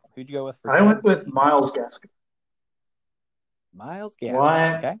team. Who'd you go with for I Ted's went with team? Myles Gaskin. Myles Gaskin.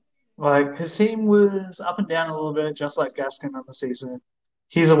 Why? Okay. Like, his team was up and down a little bit, just like Gaskin on the season.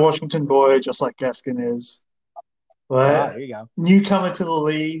 He's a Washington boy, just like Gaskin is. There Right? you go. Newcomer to the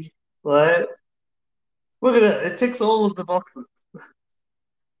league. Right? Look at it. It ticks all of the boxes.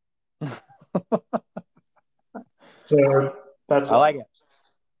 So that's I why. like it.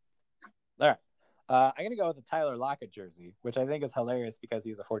 All right. I'm going to go with the Tyler Lockett jersey, which I think is hilarious because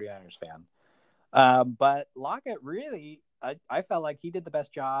he's a 49ers fan. But Lockett really, I felt like he did the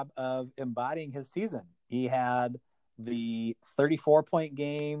best job of embodying his season. He had the 34-point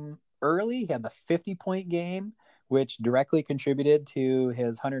game early. He had the 50-point game, which directly contributed to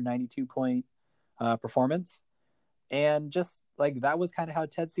his 192-point performance. And just like that was kind of how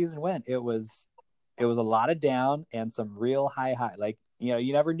Ted's season went. It was a lot of down and some real high. Like,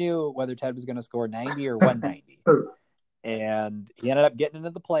 you never knew whether Ted was going to score 90 or 190. And he ended up getting into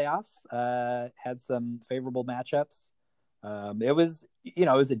the playoffs, had some favorable matchups. It was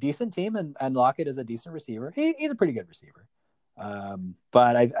a decent team, and Lockett is a decent receiver. He's a pretty good receiver.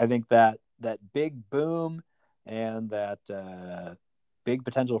 But I think that big boom and that big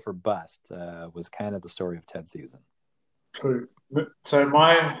potential for bust was kind of the story of Ted's season. True. So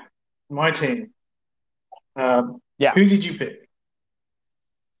my team. Yeah. Who did you pick?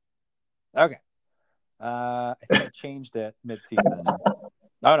 Okay. I think I changed it mid-season. Oh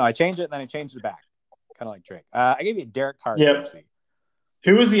no, I changed it and then I changed it back, kind of like Drake. I gave you a Derek Carr jersey.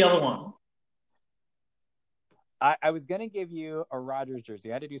 Who was the other one? I was gonna give you a Rodgers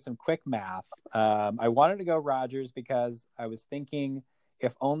jersey. I had to do some quick math. I wanted to go Rodgers because I was thinking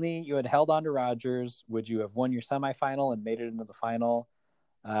if only you had held on to Rodgers, would you have won your semifinal and made it into the final?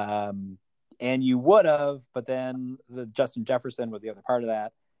 And you would have, but then the Justin Jefferson was the other part of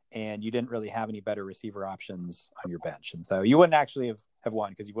that. And you didn't really have any better receiver options on your bench. And so you wouldn't actually have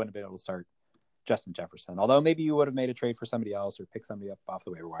won because you wouldn't have been able to start Justin Jefferson. Although maybe you would have made a trade for somebody else or pick somebody up off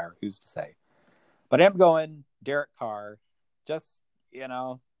the waiver wire. Who's to say? But I'm going Derek Carr. Just,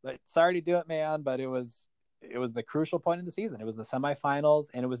 sorry to do it, man, but it was the crucial point in the season. It was the semifinals,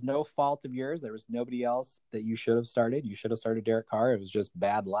 and it was no fault of yours. There was nobody else that you should have started. You should have started Derek Carr. It was just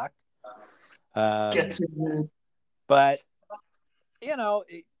bad luck. But,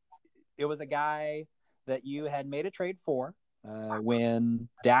 it was a guy that you had made a trade for when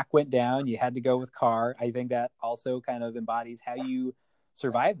Dak went down. You had to go with Carr. I think that also kind of embodies how you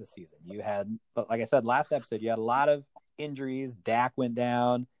survived the season. You had, like I said, last episode, you had a lot of injuries. Dak went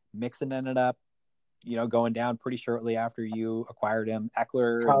down. Mixon ended up, going down pretty shortly after you acquired him.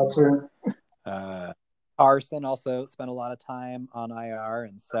 Eckler, Carson also spent a lot of time on IR.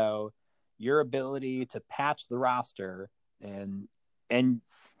 And so your ability to patch the roster and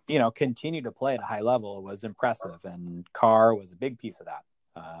continue to play at a high level was impressive. And Carr was a big piece of that.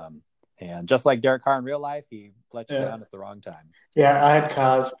 And just like Derek Carr in real life, he let you down at the wrong time. Yeah, I had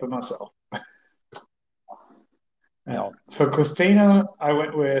Cars for myself. For Christina, I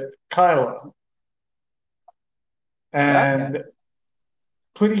went with Kyler. And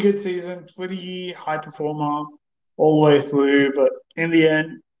pretty good season, pretty high performer all the way through. But in the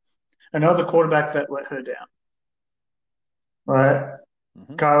end, another quarterback that let her down. Right?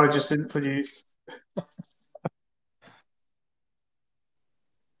 Mm-hmm. Kyler just didn't produce.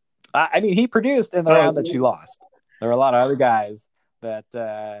 He produced in the round that she lost. There were a lot of other guys that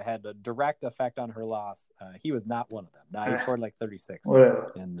had a direct effect on her loss. He was not one of them. No, he scored like 36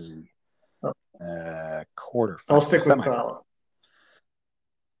 in the quarterfinals. I'll stick with Kyler.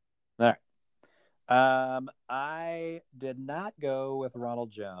 All right. I did not go with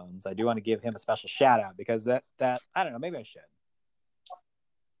Ronald Jones. I do want to give him a special shout out because that I don't know, maybe I should.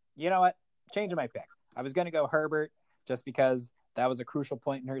 You know what? Changing my pick. I was going to go Herbert just because that was a crucial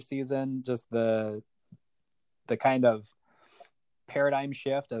point in her season. Just the kind of paradigm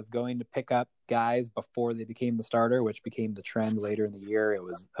shift of going to pick up guys before they became the starter, which became the trend later in the year. It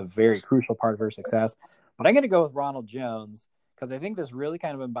was a very crucial part of her success. But I'm going to go with Ronald Jones because I think this really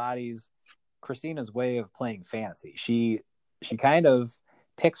kind of embodies Christina's way of playing fantasy. She kind of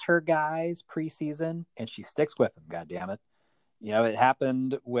picks her guys preseason and she sticks with them. God damn it. It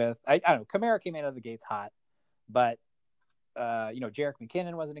happened with, I don't know, Kamara came out of the gates hot, but Jerick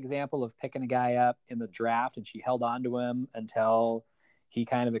McKinnon was an example of picking a guy up in the draft, and she held on to him until he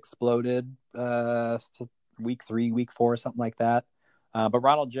kind of exploded week 3, week 4, something like that. But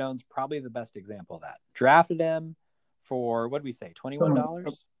Ronald Jones, probably the best example of that. Drafted him for, what did we say, $21,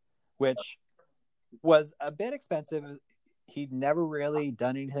 which was a bit expensive. He'd never really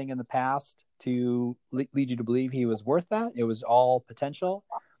done anything in the past to lead you to believe he was worth that. It was all potential,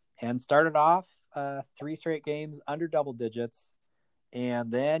 and started off 3 straight games under double digits.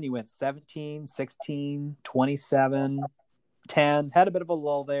 And then he went 17, 16, 27, 10, had a bit of a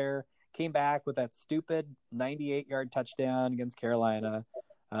lull there, came back with that stupid 98-yard touchdown against Carolina,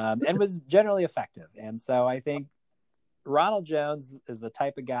 and was generally effective. And so I think Ronald Jones is the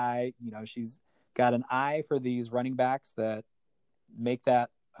type of guy, she's got an eye for these running backs that make that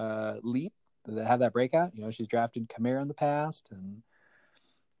leap, that have that breakout. She's drafted Kamara in the past and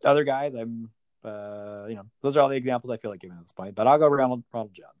other guys. Those are all the examples I feel like giving at this point, but I'll go Ronald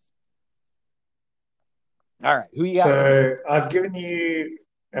Jones. All right. Who you got? So I've given you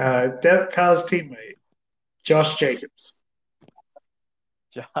Derek Carr's teammate, Josh Jacobs.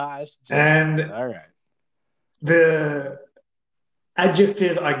 Josh Jacobs. And all right. The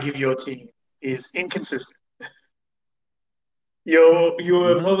adjective I give your team is inconsistent. You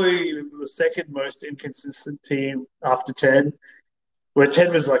were probably the second most inconsistent team after 10, where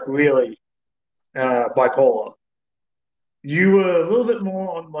 10 was like really bipolar. You were a little bit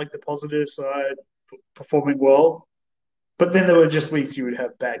more on like the positive side, performing well, but then there were just weeks you would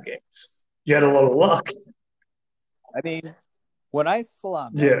have bad games. You had a lot of luck. I mean, when I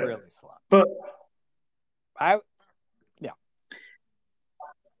slumped, I really slumped. But yeah.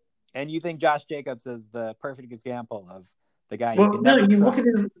 And you think Josh Jacobs is the perfect example of the guy you can never trust. Look at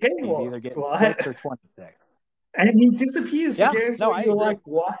his game. He's either getting 6 or 26. And he disappears for games where you're agree. like,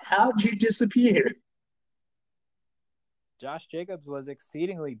 what? How'd you disappear? Josh Jacobs was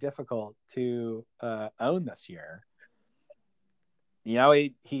exceedingly difficult to own this year. He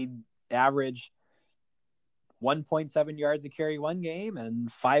averaged 1.7 yards a carry one game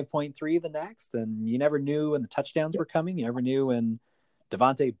and 5.3 the next. And you never knew when the touchdowns were coming. You never knew when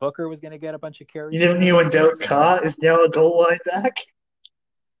Devontae Booker was going to get a bunch of carries. You never knew when Derek Carr is now a goal line back.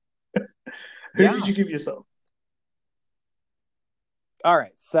 Who did you give yourself? All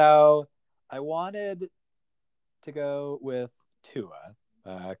right. So I wanted to go with Tua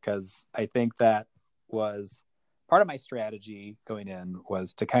because I think that was part of my strategy going in,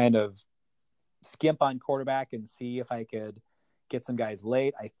 was to kind of skimp on quarterback and see if I could get some guys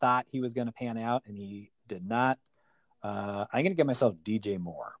late. I thought he was going to pan out, and he did not. I'm going to give myself DJ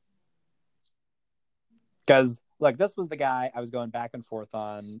Moore because this was the guy I was going back and forth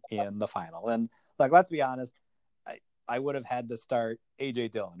on in the final. And let's be honest, I would have had to start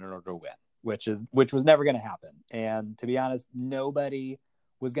AJ Dillon in order to win, which was never going to happen. And to be honest, nobody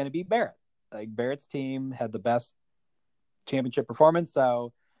was going to beat Barrett. Barrett's team had the best championship performance,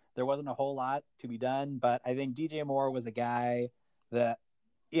 so there wasn't a whole lot to be done. But I think DJ Moore was a guy that,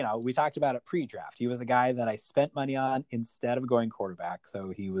 we talked about it pre-draft. He was a guy that I spent money on instead of going quarterback. So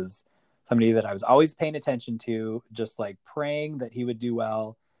he was somebody that I was always paying attention to, just praying that he would do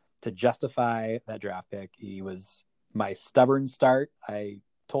well to justify that draft pick. He was my stubborn start. I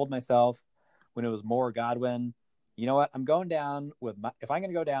told myself when it was Moore, Godwin, you know what? I'm going down with if I'm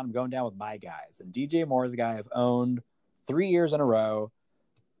going to go down, I'm going down with my guys. And DJ Moore is a guy I've owned 3 years in a row.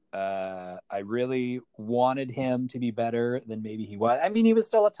 I really wanted him to be better than maybe he was. I mean, he was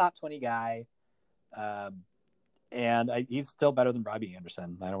still a top 20 guy. And he's still better than Robbie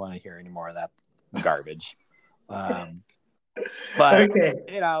Anderson. I don't want to hear any more of that garbage. But, okay.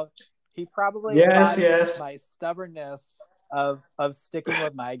 He probably embodies my stubborness of sticking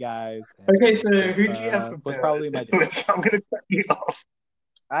with my guys. Okay, so who do you have from was probably my dad. I'm going to cut you off.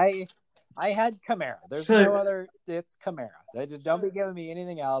 I had Kamara. There's no other. It's Kamara. They just don't be giving me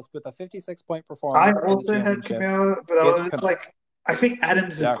anything else with a 56-point performance. I also had Kamara, but I think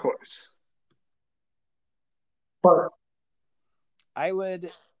Adams is close. But I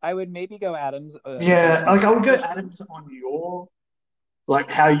would maybe go Adams. I would go Adams on your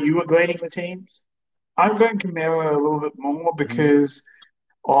how you were grading the teams. I'm going Kamara a little bit more because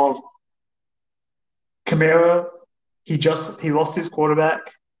of Kamara. He lost his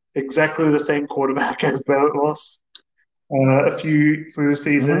quarterback, exactly the same quarterback as Barrett lost. a few through the Hmm.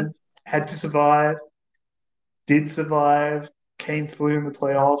 season. Had to survive, did survive, came through in the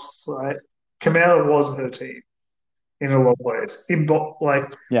playoffs. Like Kamala was her team in a lot of ways.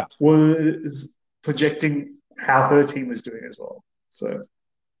 Like Yeah. was projecting how her team was doing as well. So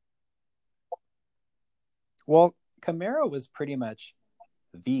Well, Camaro was pretty much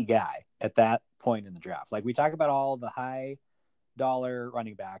the guy at that point in the draft. Like we talk about all the high dollar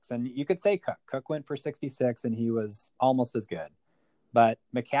running backs, and you could say Cook. Cook went for 66, and he was almost as good. But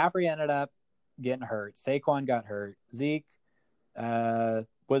McCaffrey ended up getting hurt. Saquon got hurt. Zeke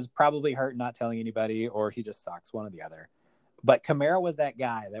was probably hurt, not telling anybody, or he just sucks, one or the other. But Kamara was that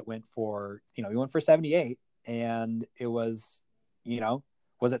guy that went for, he went for 78, and it was,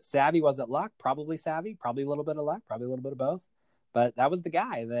 was it savvy? Was it luck? Probably savvy, probably a little bit of luck, probably a little bit of both. But that was the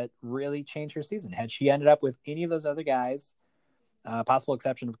guy that really changed her season. Had she ended up with any of those other guys, possible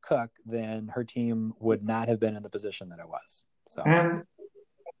exception of Cook, then her team would not have been in the position that it was. So and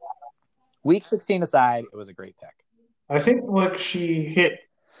week 16 aside, it was a great pick. I think like she hit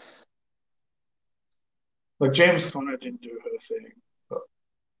like James Conner didn't do her thing. But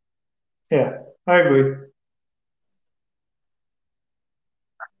yeah, I agree.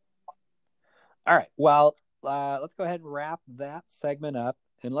 All right. Well, let's go ahead and wrap that segment up,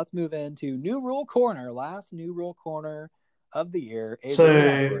 and let's move into new rule corner. Last new rule corner of the year. AJ, what do you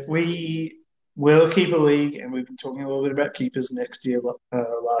have So for us this week? we will keep a league, and we've been talking a little bit about keepers next year,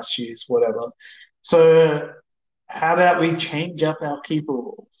 last year's, whatever. So how about we change up our keeper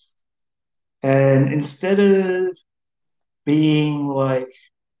rules? And instead of being like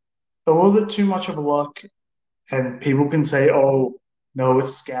a little bit too much of a luck, and people can say, "Oh, no,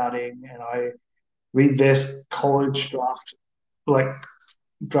 it's scouting," and I read this college like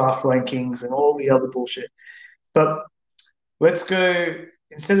draft rankings and all the other bullshit. But let's go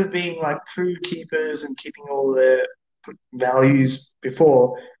instead of being like true keepers and keeping all their values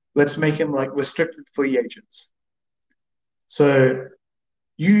before, let's make them like restricted free agents. So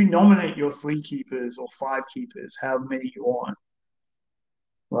you nominate your three keepers or five keepers, however many you want,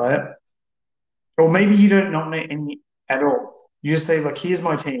 right? Or maybe you don't nominate any at all. You just say, like, here's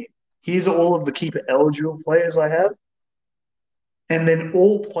my team. Here's all of the keeper eligible players I have. And then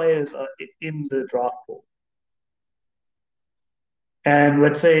all players are in the draft pool. And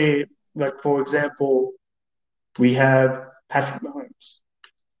let's say, like, for example, we have Patrick Mahomes.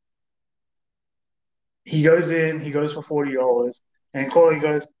 He goes in, he goes for $40, and Corley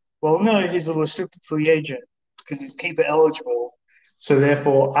goes, well, no, he's a restricted free agent because he's keeper eligible. So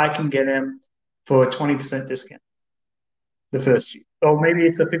therefore, I can get him for a 20% discount the first year. Or maybe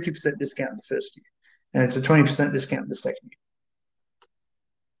it's a 50% discount the first year, and it's a 20% discount the second year.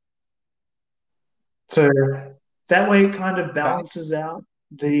 So that way it kind of Okay. balances out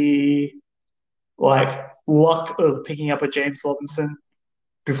the like luck of picking up a James Robinson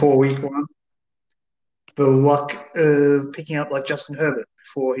before week one, the luck of picking up like Justin Herbert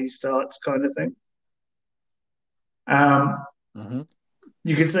before he starts, kind of thing. Um, Mm-hmm.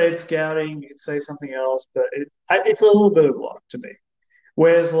 you could say it's scouting, you could say something else, but it's a little bit of luck to me.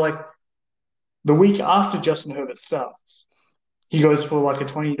 Whereas like the week after Justin Herbert starts, he goes for like a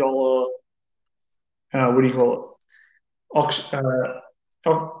 $20. What do you call it? Auction,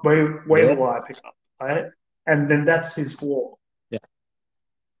 waiver Bid. wire pickup, right? And then that's his floor. Yeah.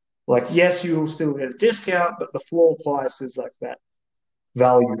 Like, yes, you will still get a discount, but the floor price is like that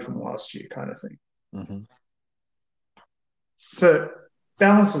value from last year, kind of thing. Mm-hmm. So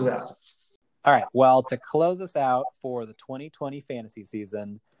balances out. All right. Well, to close us out for the 2020 fantasy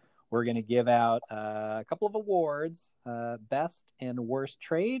season, we're going to give out a couple of awards: best and worst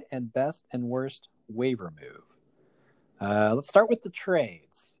trade and best and worst waiver move. Let's start with the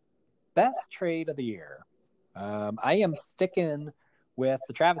trades. Best trade of the year. I am sticking with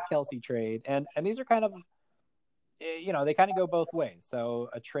the Travis Kelce trade, and these are kind of, they kind of go both ways. So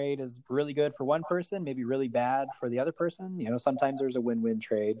a trade is really good for one person, maybe really bad for the other person. Sometimes there's a win-win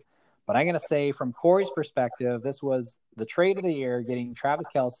trade. But I'm going to say, from Corey's perspective, this was the trade of the year, getting Travis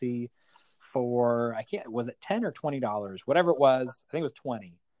Kelce for, was it $10 or $20, whatever it was. I think it was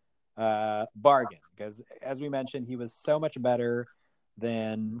 20. Bargain, because as we mentioned, he was so much better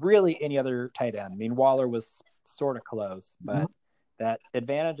than really any other tight end. I mean, Waller was sort of close, but that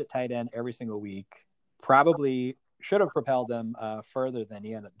advantage at tight end every single week probably should have propelled him further than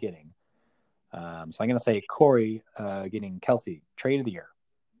he ended up getting. So I'm going to say Corey getting Kelce trade of the year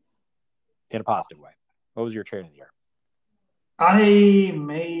in a positive way. What was your trade of the year? I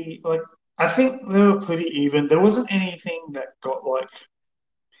think they were pretty even. There wasn't anything that got like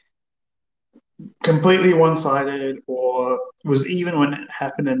completely one sided or was even when it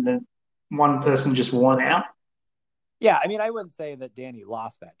happened and then one person just won out. Yeah, I mean, I wouldn't say that Danny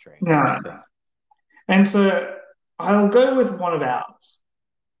lost that trade. I would No, just say, no. And so I'll go with one of ours.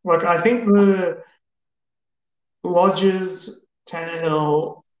 Like I think the Lodges,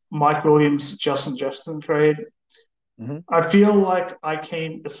 Tannehill, Mike Williams, Justin Jefferson trade. mm-hmm. I feel like I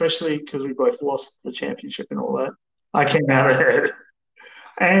came, especially because we both lost the championship and all that. I came Right. out ahead.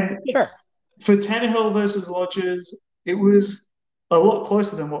 And Sure. for Tannehill versus Lodges, it was a lot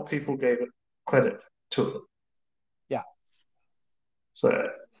closer than what people gave it credit to it. Yeah. So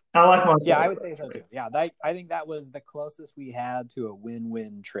I like my Yeah, side I of would say so that too. Yeah, I think that was the closest we had to a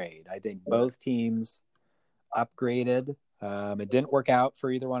win-win trade. I think both teams upgraded. It didn't work out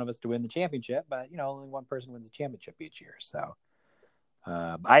for either one of us to win the championship, but only one person wins the championship each year. So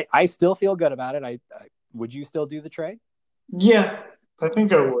I still feel good about it. I would you still do the trade? Yeah, I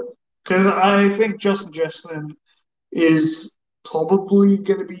think I would. Because I think Justin Jefferson is probably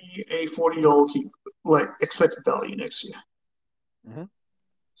going to be a $40 keep, like expected value next year. Mm-hmm.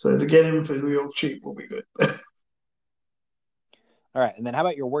 So to get him for real cheap will be good. All right, and then how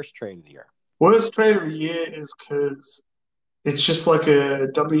about your worst trade of the year? Worst trade of the year is because it's just like a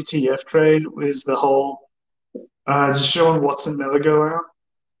WTF trade is the whole Deshaun Watson never go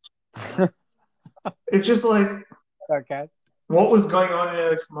out. It's just like Okay. what was going on in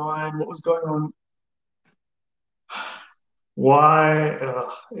Alex's mind? What was going on? Why?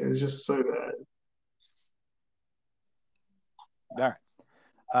 It was just so bad. All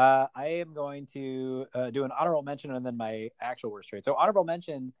right. I am going to do an honorable mention and then my actual worst trade. So honorable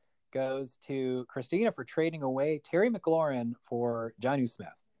mention goes to Christina for trading away Terry McLaurin for Jonnu Smith.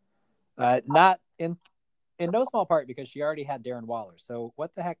 Not in no small part because she already had Darren Waller. So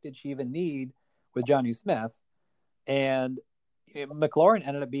what the heck did she even need with Jonnu Smith? And McLaurin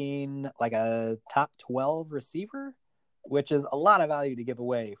ended up being like a top 12 receiver, which is a lot of value to give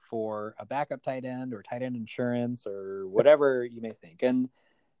away for a backup tight end or tight end insurance or whatever you may think. And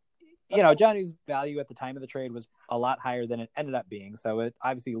Johnny's value at the time of the trade was a lot higher than it ended up being. So it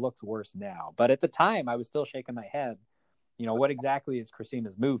obviously looks worse now. But at the time, I was still shaking my head. What exactly is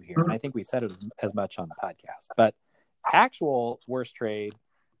Christina's move here? And I think we said it as much on the podcast. But actual worst trade,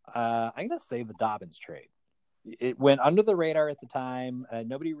 I'm going to say the Dobbins trade. It went under the radar at the time.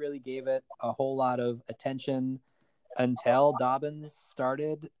 Nobody really gave it a whole lot of attention until Dobbins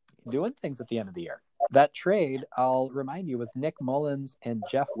started doing things at the end of the year. That trade, I'll remind you, was Nick Mullins and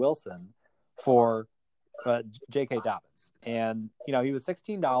Jeff Wilson for J.K. Dobbins. And, he was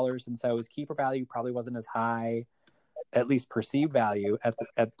 $16, and so his keeper value probably wasn't as high, at least perceived value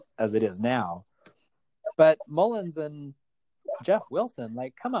as it is now. But Mullins and Jeff Wilson,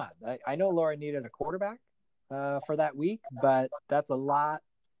 like, come on. I know Laura needed a quarterback for that week, but that's a lot.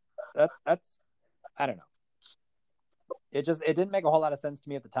 That's, I don't know. It didn't make a whole lot of sense to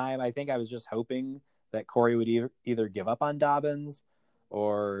me at the time. I think I was just hoping that Corey would either give up on Dobbins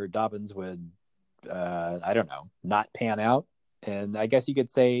or Dobbins would, I don't know, not pan out. And I guess you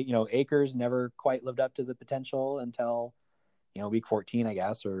could say, Akers never quite lived up to the potential until, week 14, I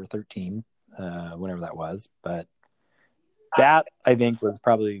guess, or 13, whenever that was. But that, I think, was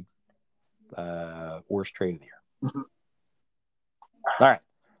probably worst trade of the year. Mm-hmm. All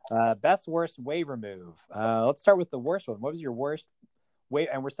right. Best, worst waiver move. Let's start with the worst one. What was your worst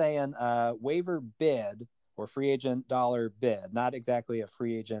and we're saying waiver bid or free agent dollar bid, not exactly a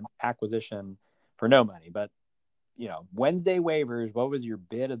free agent acquisition for no money, but Wednesday waivers. What was your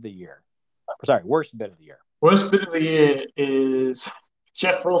bid of the year? Sorry, worst bid of the year. Worst bid of the year is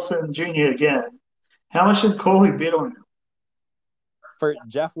Jeff Wilson Jr. again. How much did Corley bid on him? For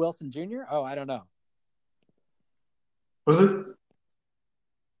Jeff Wilson Jr.? Oh, I don't know. Was it?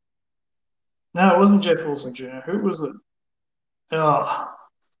 No, it wasn't Jeff Wilson Jr. Who was it? Oh,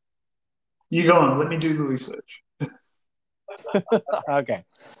 you go on. Let me do the research. Okay.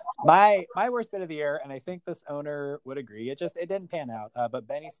 My worst bid of the year, and I think this owner would agree, it didn't pan out. But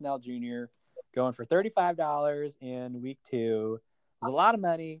Benny Snell Jr. going for $35 in week 2 was a lot of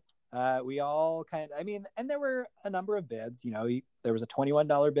money. We all and there were a number of bids. There was a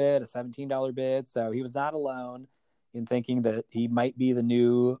 $21 bid, a $17 bid, so he was not alone in thinking that he might be the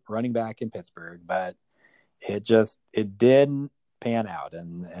new running back in Pittsburgh. But it didn't pan out,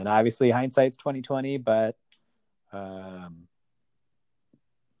 and obviously hindsight's 2020, but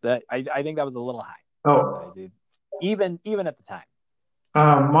that I think that was a little high. Oh, even at the time.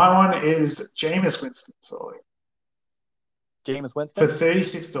 my one is Jameis Winston. Sorry, Jameis Winston for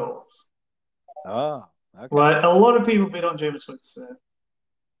 $36. Oh, okay. Well, a lot of people bid on Jameis Winston.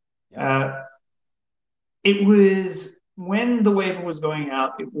 Yeah. It was when the waiver was going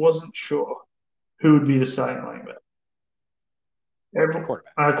out. It wasn't sure who would be the starting running back.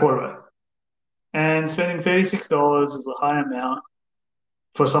 Quarterback. Quarterback. And spending $36 is a high amount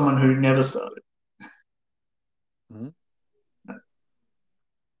for someone who never started. Mm-hmm.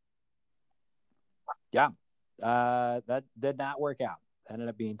 Yeah, that did not work out. Ended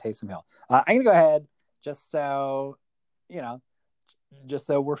up being Taysom Hill. I'm gonna go ahead just so you know, just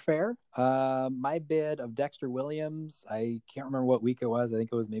so we're fair. My bid of Dexter Williams, I can't remember what week it was. I think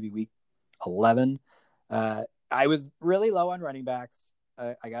it was maybe week 11. I was really low on running backs,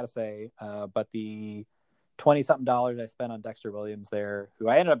 I gotta say, but the 20 something dollars I spent on Dexter Williams there, who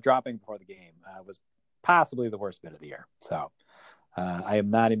I ended up dropping before the game, was possibly the worst bid of the year. So I am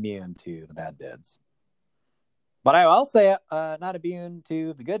not immune to the bad bids. But I will say not immune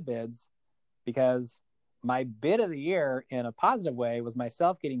to the good bids, because my bid of the year in a positive way was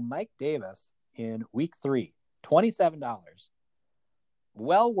myself getting Mike Davis in week 3, $27.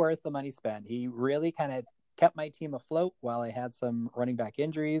 Well worth the money spent. He really kind of kept my team afloat while I had some running back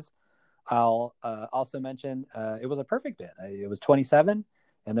injuries. I'll also mention it was a perfect bid. It was 27,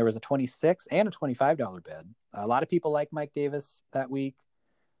 and there was a 26 and a $25 bid. A lot of people like Mike Davis that week.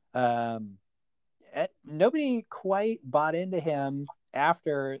 Nobody quite bought into him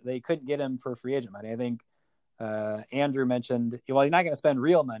after they couldn't get him for free agent money. I think Andrew mentioned, well, he's not going to spend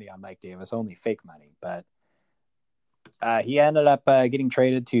real money on Mike Davis, only fake money. But he ended up getting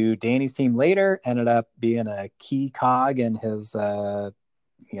traded to Danny's team later, ended up being a key cog in his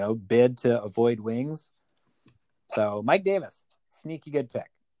bid to avoid wings. So Mike Davis, sneaky good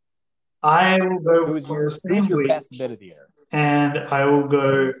pick. I will go Who's for the your same week, best bid of the year? and I will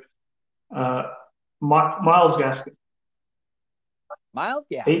go Myles Gaskin. Myles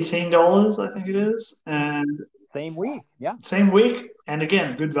Gaskin. $18, I think it is, and same week, yeah. Same week, and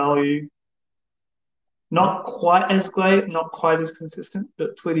again, good value. Not quite as great, not quite as consistent,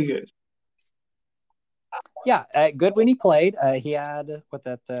 but pretty good. Yeah, good when he played. He had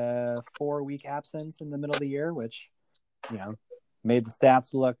 4-week absence in the middle of the year, which made the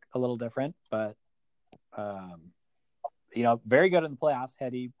stats look a little different. But very good in the playoffs.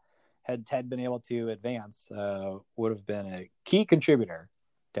 Had Ted been able to advance, would have been a key contributor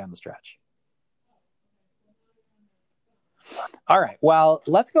down the stretch. All right, well,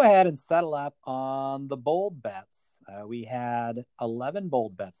 let's go ahead and settle up on the bold bets. We had 11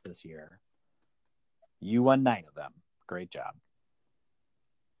 bold bets this year. You won 9 of them. Great job.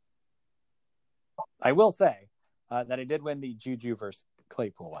 I will say that I did win the Juju versus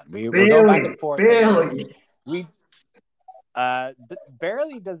Claypool one. We're going back and forth.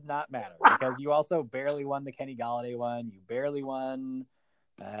 Barely does not matter, because you also barely won the Kenny Golladay one. You barely won,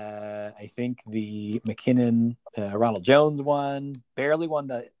 I think, the McKinnon, Ronald Jones one. Barely won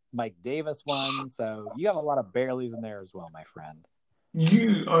the Mike Davis one. So you have a lot of bareleys in there as well, my friend.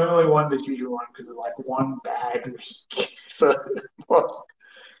 You only won the Juju one because of one bad week. So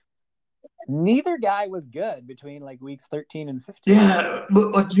neither guy was good between weeks 13 and 15. Yeah,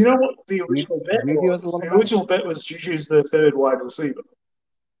 but you know what the original bet was? The original bet was Juju's the third wide receiver.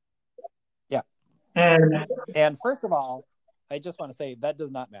 Yeah. And first of all, I just want to say that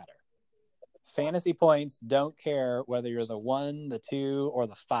does not matter. Fantasy points don't care whether you're the 1, the 2, or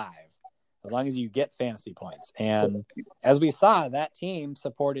the 5, as long as you get fantasy points. And as we saw, that team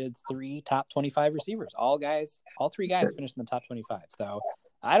supported 3 top 25 receivers. All 3 guys finished in the top 25. So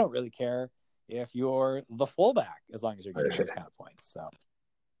I don't really care if you're the fullback, as long as you're getting those kind of points. So,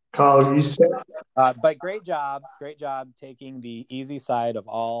 Carl, you said, but great job taking the easy side of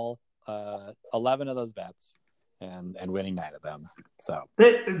all 11 of those bets and winning 9 of them. So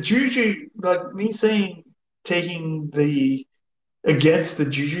Juju, me saying taking the against the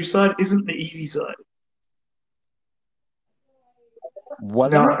Juju side isn't the easy side.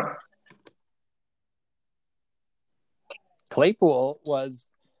 Wasn't it? Claypool was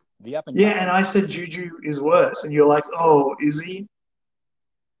the up and down. Yeah, and I said Juju is worse, and you're like, oh, is he?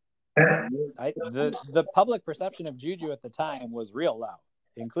 The public perception of Juju at the time was real low,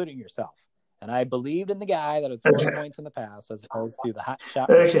 including yourself. And I believed in the guy that had scored points in the past, as opposed to the hot shot.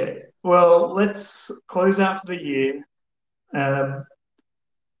 Okay, well, let's close out for the year.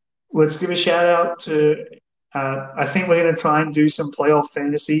 Let's give a shout out to, I think we're going to try and do some playoff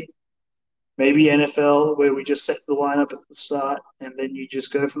fantasy, maybe NFL, where we just set the lineup at the start and then you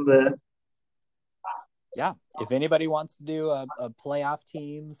just go from there. Yeah, if anybody wants to do a playoff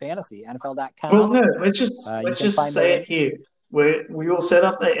team fantasy, NFL.com. Well, no, let's just say it here. We will set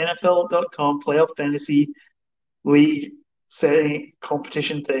up the NFL.com playoff fantasy league setting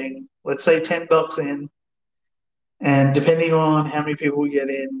competition thing. Let's say $10 in. And depending on how many people we get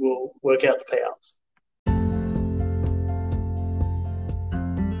in, we'll work out the payouts.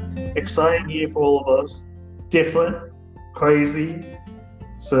 Exciting year for all of us. Different, crazy,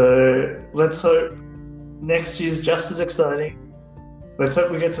 So let's hope next year's just as exciting. Let's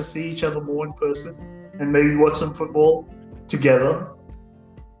hope we get to see each other more in person and maybe watch some football together.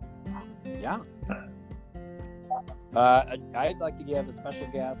 Yeah. I'd like to give a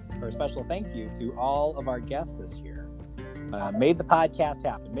special thank you to all of our guests this year. Made the podcast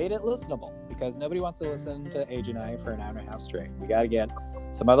happen, made it listenable, because nobody wants to listen to AJ and I for an hour and a half straight. We got to get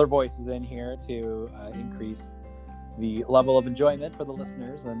some other voices in here to increase the level of enjoyment for the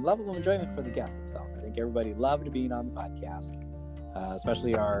listeners and level of enjoyment for the guests themselves. I think everybody loved being on the podcast,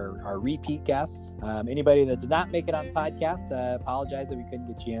 especially our repeat guests. Anybody that did not make it on the podcast, apologize that we couldn't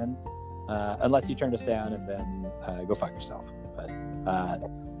get you in, unless you turned us down, and then go fuck yourself. But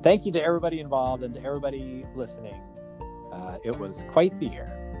thank you to everybody involved and to everybody listening. It was quite the year.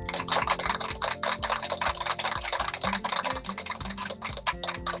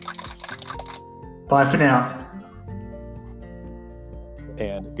 Bye for now.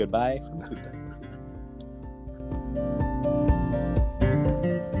 And goodbye from Sweden.